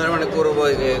സാധനം. 1.5 മണിക്കൂർ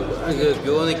പോയി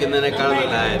ക്യൂ നിൽക്കുന്നതിനേക്കാൾ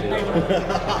നല്ലതായിരുന്നു.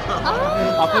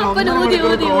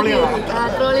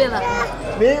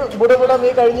 നീ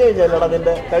കഴിഞ്ഞു കഴിഞ്ഞാലടാ,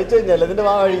 നിന്റെ കഴിച്ചു കഴിഞ്ഞാലേ, നിന്റെ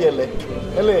വാ കഴിയല്ലേ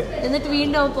അല്ലേ? എന്നിട്ട്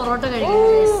വീണ്ടും പൊറോട്ട കഴിക്കും.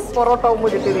 പൊറോട്ട ഉമ്മ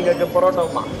കിട്ടി നിങ്ങൾക്ക്. പൊറോട്ട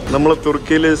ഉമ്മ. നമ്മൾ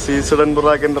തുർക്കിയിൽ സീസഡൻ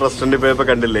ബുറാക്കിന്റെ റെസ്റ്റോറൻറ്റിൽ പോയപ്പോൾ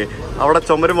കണ്ടില്ലേ, അവിടെ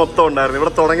ചുമര് മൊത്തം ഉണ്ടായിരുന്നു.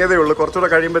 ഇവിടെ തുടങ്ങിയതേ ഉള്ളൂ. കുറച്ചുകൂടെ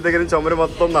കഴിയുമ്പോഴത്തേക്കും ചുമര്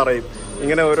മൊത്തം നിറയും.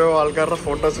 ഇങ്ങനെ ഓരോ ആൾക്കാരുടെ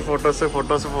ഫോട്ടോസ്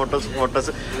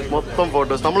മൊത്തം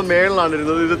ഫോട്ടോസ്. നമ്മൾ മേളിലാണ്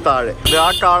ഇരുന്നത്, ഇത് താഴെ. ഇത് ആ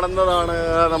കാണുന്നതാണ്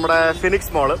നമ്മുടെ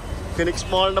ഫിനിക്സ് മോള്. ഫിനിക്സ്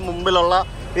മോളിന്റെ മുമ്പിലുള്ള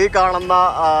ഈ കാണുന്ന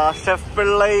ഷെഫ്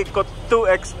പിള്ളൈ കൊത്തു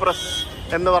എക്സ്പ്രസ്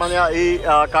എന്ന് പറഞ്ഞ ഈ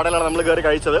കടയിലാണ് നമ്മൾ കയറി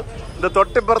കഴിച്ചത്. ഇത്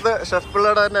തൊട്ടിപ്പുറത്ത് ഷെഫ്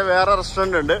പിള്ളയുടെ തന്നെ വേറെ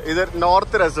റെസ്റ്റോറൻറ്റ് ഉണ്ട്. ഇത്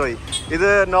നോർത്ത് രസോയി. ഇത്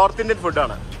നോർത്ത് ഇന്ത്യൻ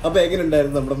ഫുഡാണ്. അപ്പൊ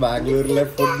എങ്ങനെയുണ്ടായിരുന്നു നമ്മുടെ ബാംഗ്ലൂരിലെ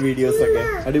ഫുഡ് വീഡിയോസ് ഒക്കെ?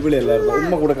 അടിപൊളിയല്ലായിരുന്നു?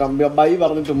 ഉമ്മ കൊടുക്കാം, ബൈ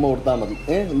പറഞ്ഞിട്ട് ഉമ്മ കൊടുത്താൽ മതി.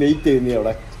 ലേറ്റ് ചെയ്യുന്നീ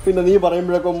അവിടെ. പിന്നെ നീ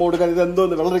പറയുമ്പോഴൊക്കെ ഉമ്മ കൊടുക്കാൻ ഇത്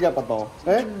എന്തോന്ന് വെള്ളരിക്കാൻ പറ്റോ?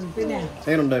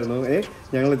 എങ്ങനെയുണ്ടായിരുന്നു?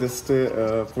 ഞങ്ങൾ ജസ്റ്റ്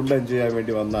ഫുഡ് എൻജോയ് ചെയ്യാൻ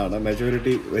വേണ്ടി വന്നതാണ്.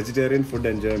 മെജോറിറ്റി വെജിറ്റേറിയൻ ഫുഡ്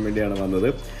എൻജോയ് ചെയ്യാൻ വേണ്ടിയാണ് വന്നത്.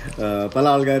 പല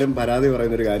ആൾക്കാരും പരാതി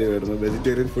പറയുന്നൊരു കാര്യമായിരുന്നു,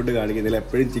 വെജിറ്റേറിയൻ ഫുഡ് കാണിക്കുന്നില്ല,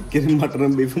 എപ്പോഴും ചിക്കനും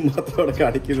മട്ടനും ബീഫും മാത്രമാണ്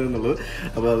കാണിക്കുന്നത് എന്നുള്ളത്.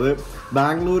 അപ്പോൾ അത്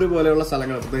ബാംഗ്ലൂർ പോലെയുള്ള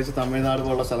സ്ഥലങ്ങൾ, പ്രത്യേകിച്ച് തമിഴ്നാട്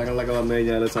പോലുള്ള സ്ഥലങ്ങളിലൊക്കെ വന്നു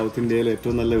കഴിഞ്ഞാൽ സൗത്ത് ഇന്ത്യയിൽ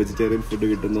ഏറ്റവും നല്ല വെജിറ്റേറിയൻ ഫുഡ്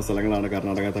കിട്ടുന്ന സ്ഥലങ്ങളാണ്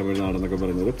കർണാടക, തമിഴ്നാട് എന്നൊക്കെ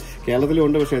പറയുന്നത്. കേരളത്തിലും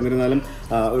ഉണ്ട്, പക്ഷേ എന്നിരുന്നാലും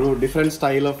ഒരു ഡിഫറെൻറ്റ്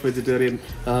സ്റ്റൈൽ ഓഫ് വെജിറ്റേറിയൻ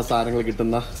സാധനങ്ങൾ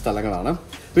കിട്ടുന്ന സ്ഥലങ്ങളാണ്.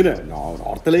 പിന്നെ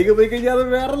നോർത്തിലേക്ക് പോയി കഴിഞ്ഞാൽ അത്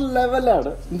വേറെ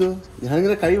ലെവലാണ്. എന്തോ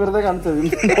ഞാനിങ്ങനെ കൈ വെറുതെ കാണിച്ചത്,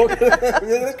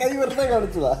 കൈ വെറുതെ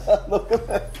കാണിച്ചതാ.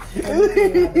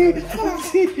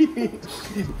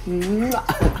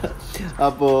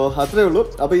 അപ്പോ അത്രേ ഉള്ളൂ.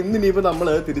 അപ്പൊ ഇന്നിനിയിപ്പോ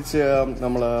നമ്മള് തിരിച്ച്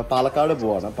പാലക്കാട്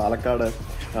പോവാണ്. പാലക്കാട്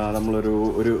നമ്മളൊരു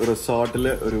റിസോർട്ടിൽ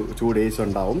ഒരു 2 days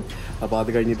ഉണ്ടാവും. അപ്പോൾ അത്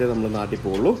കഴിഞ്ഞിട്ടേ നമ്മൾ നാട്ടിൽ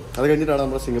പോകുള്ളൂ. അത് കഴിഞ്ഞിട്ടാണ്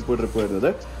നമ്മൾ സിംഗപ്പൂർ ട്രിപ്പ് വരുന്നത്.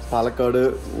 പാലക്കാട്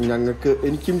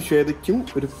എനിക്കും ശ്വേതയ്ക്കും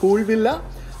ഒരു പൂൾ വില്ല,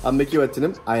 അമ്മയ്ക്കും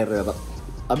അച്ഛനും ആയുർവേദം.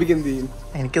 അഭിക്ക് എന്ത് ചെയ്യും?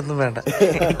 എനിക്കൊന്നും വേണ്ട,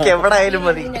 എനിക്ക് എവിടെ ആയാലും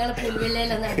മതി.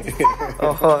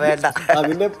 ഓഹോ വേണ്ട,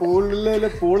 അതിന്റെ പൂളിൽ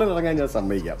ഇറങ്ങാൻ ഞാൻ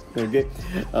സമ്മതിക്കാം. ഓക്കെ,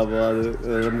 അപ്പോൾ അത്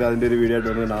നമുക്ക് അതിന്റെ ഒരു വീഡിയോ ആയിട്ട്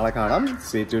നമുക്ക് നാളെ കാണാം.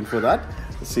 Stay tuned for that.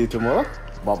 See you tomorrow.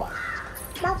 Bye bye.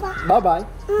 Bye bye.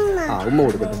 ഉമ്മ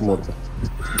കൊടുക്കട്ടെ, ഉമ്മ കൊടുക്കട്ടെ.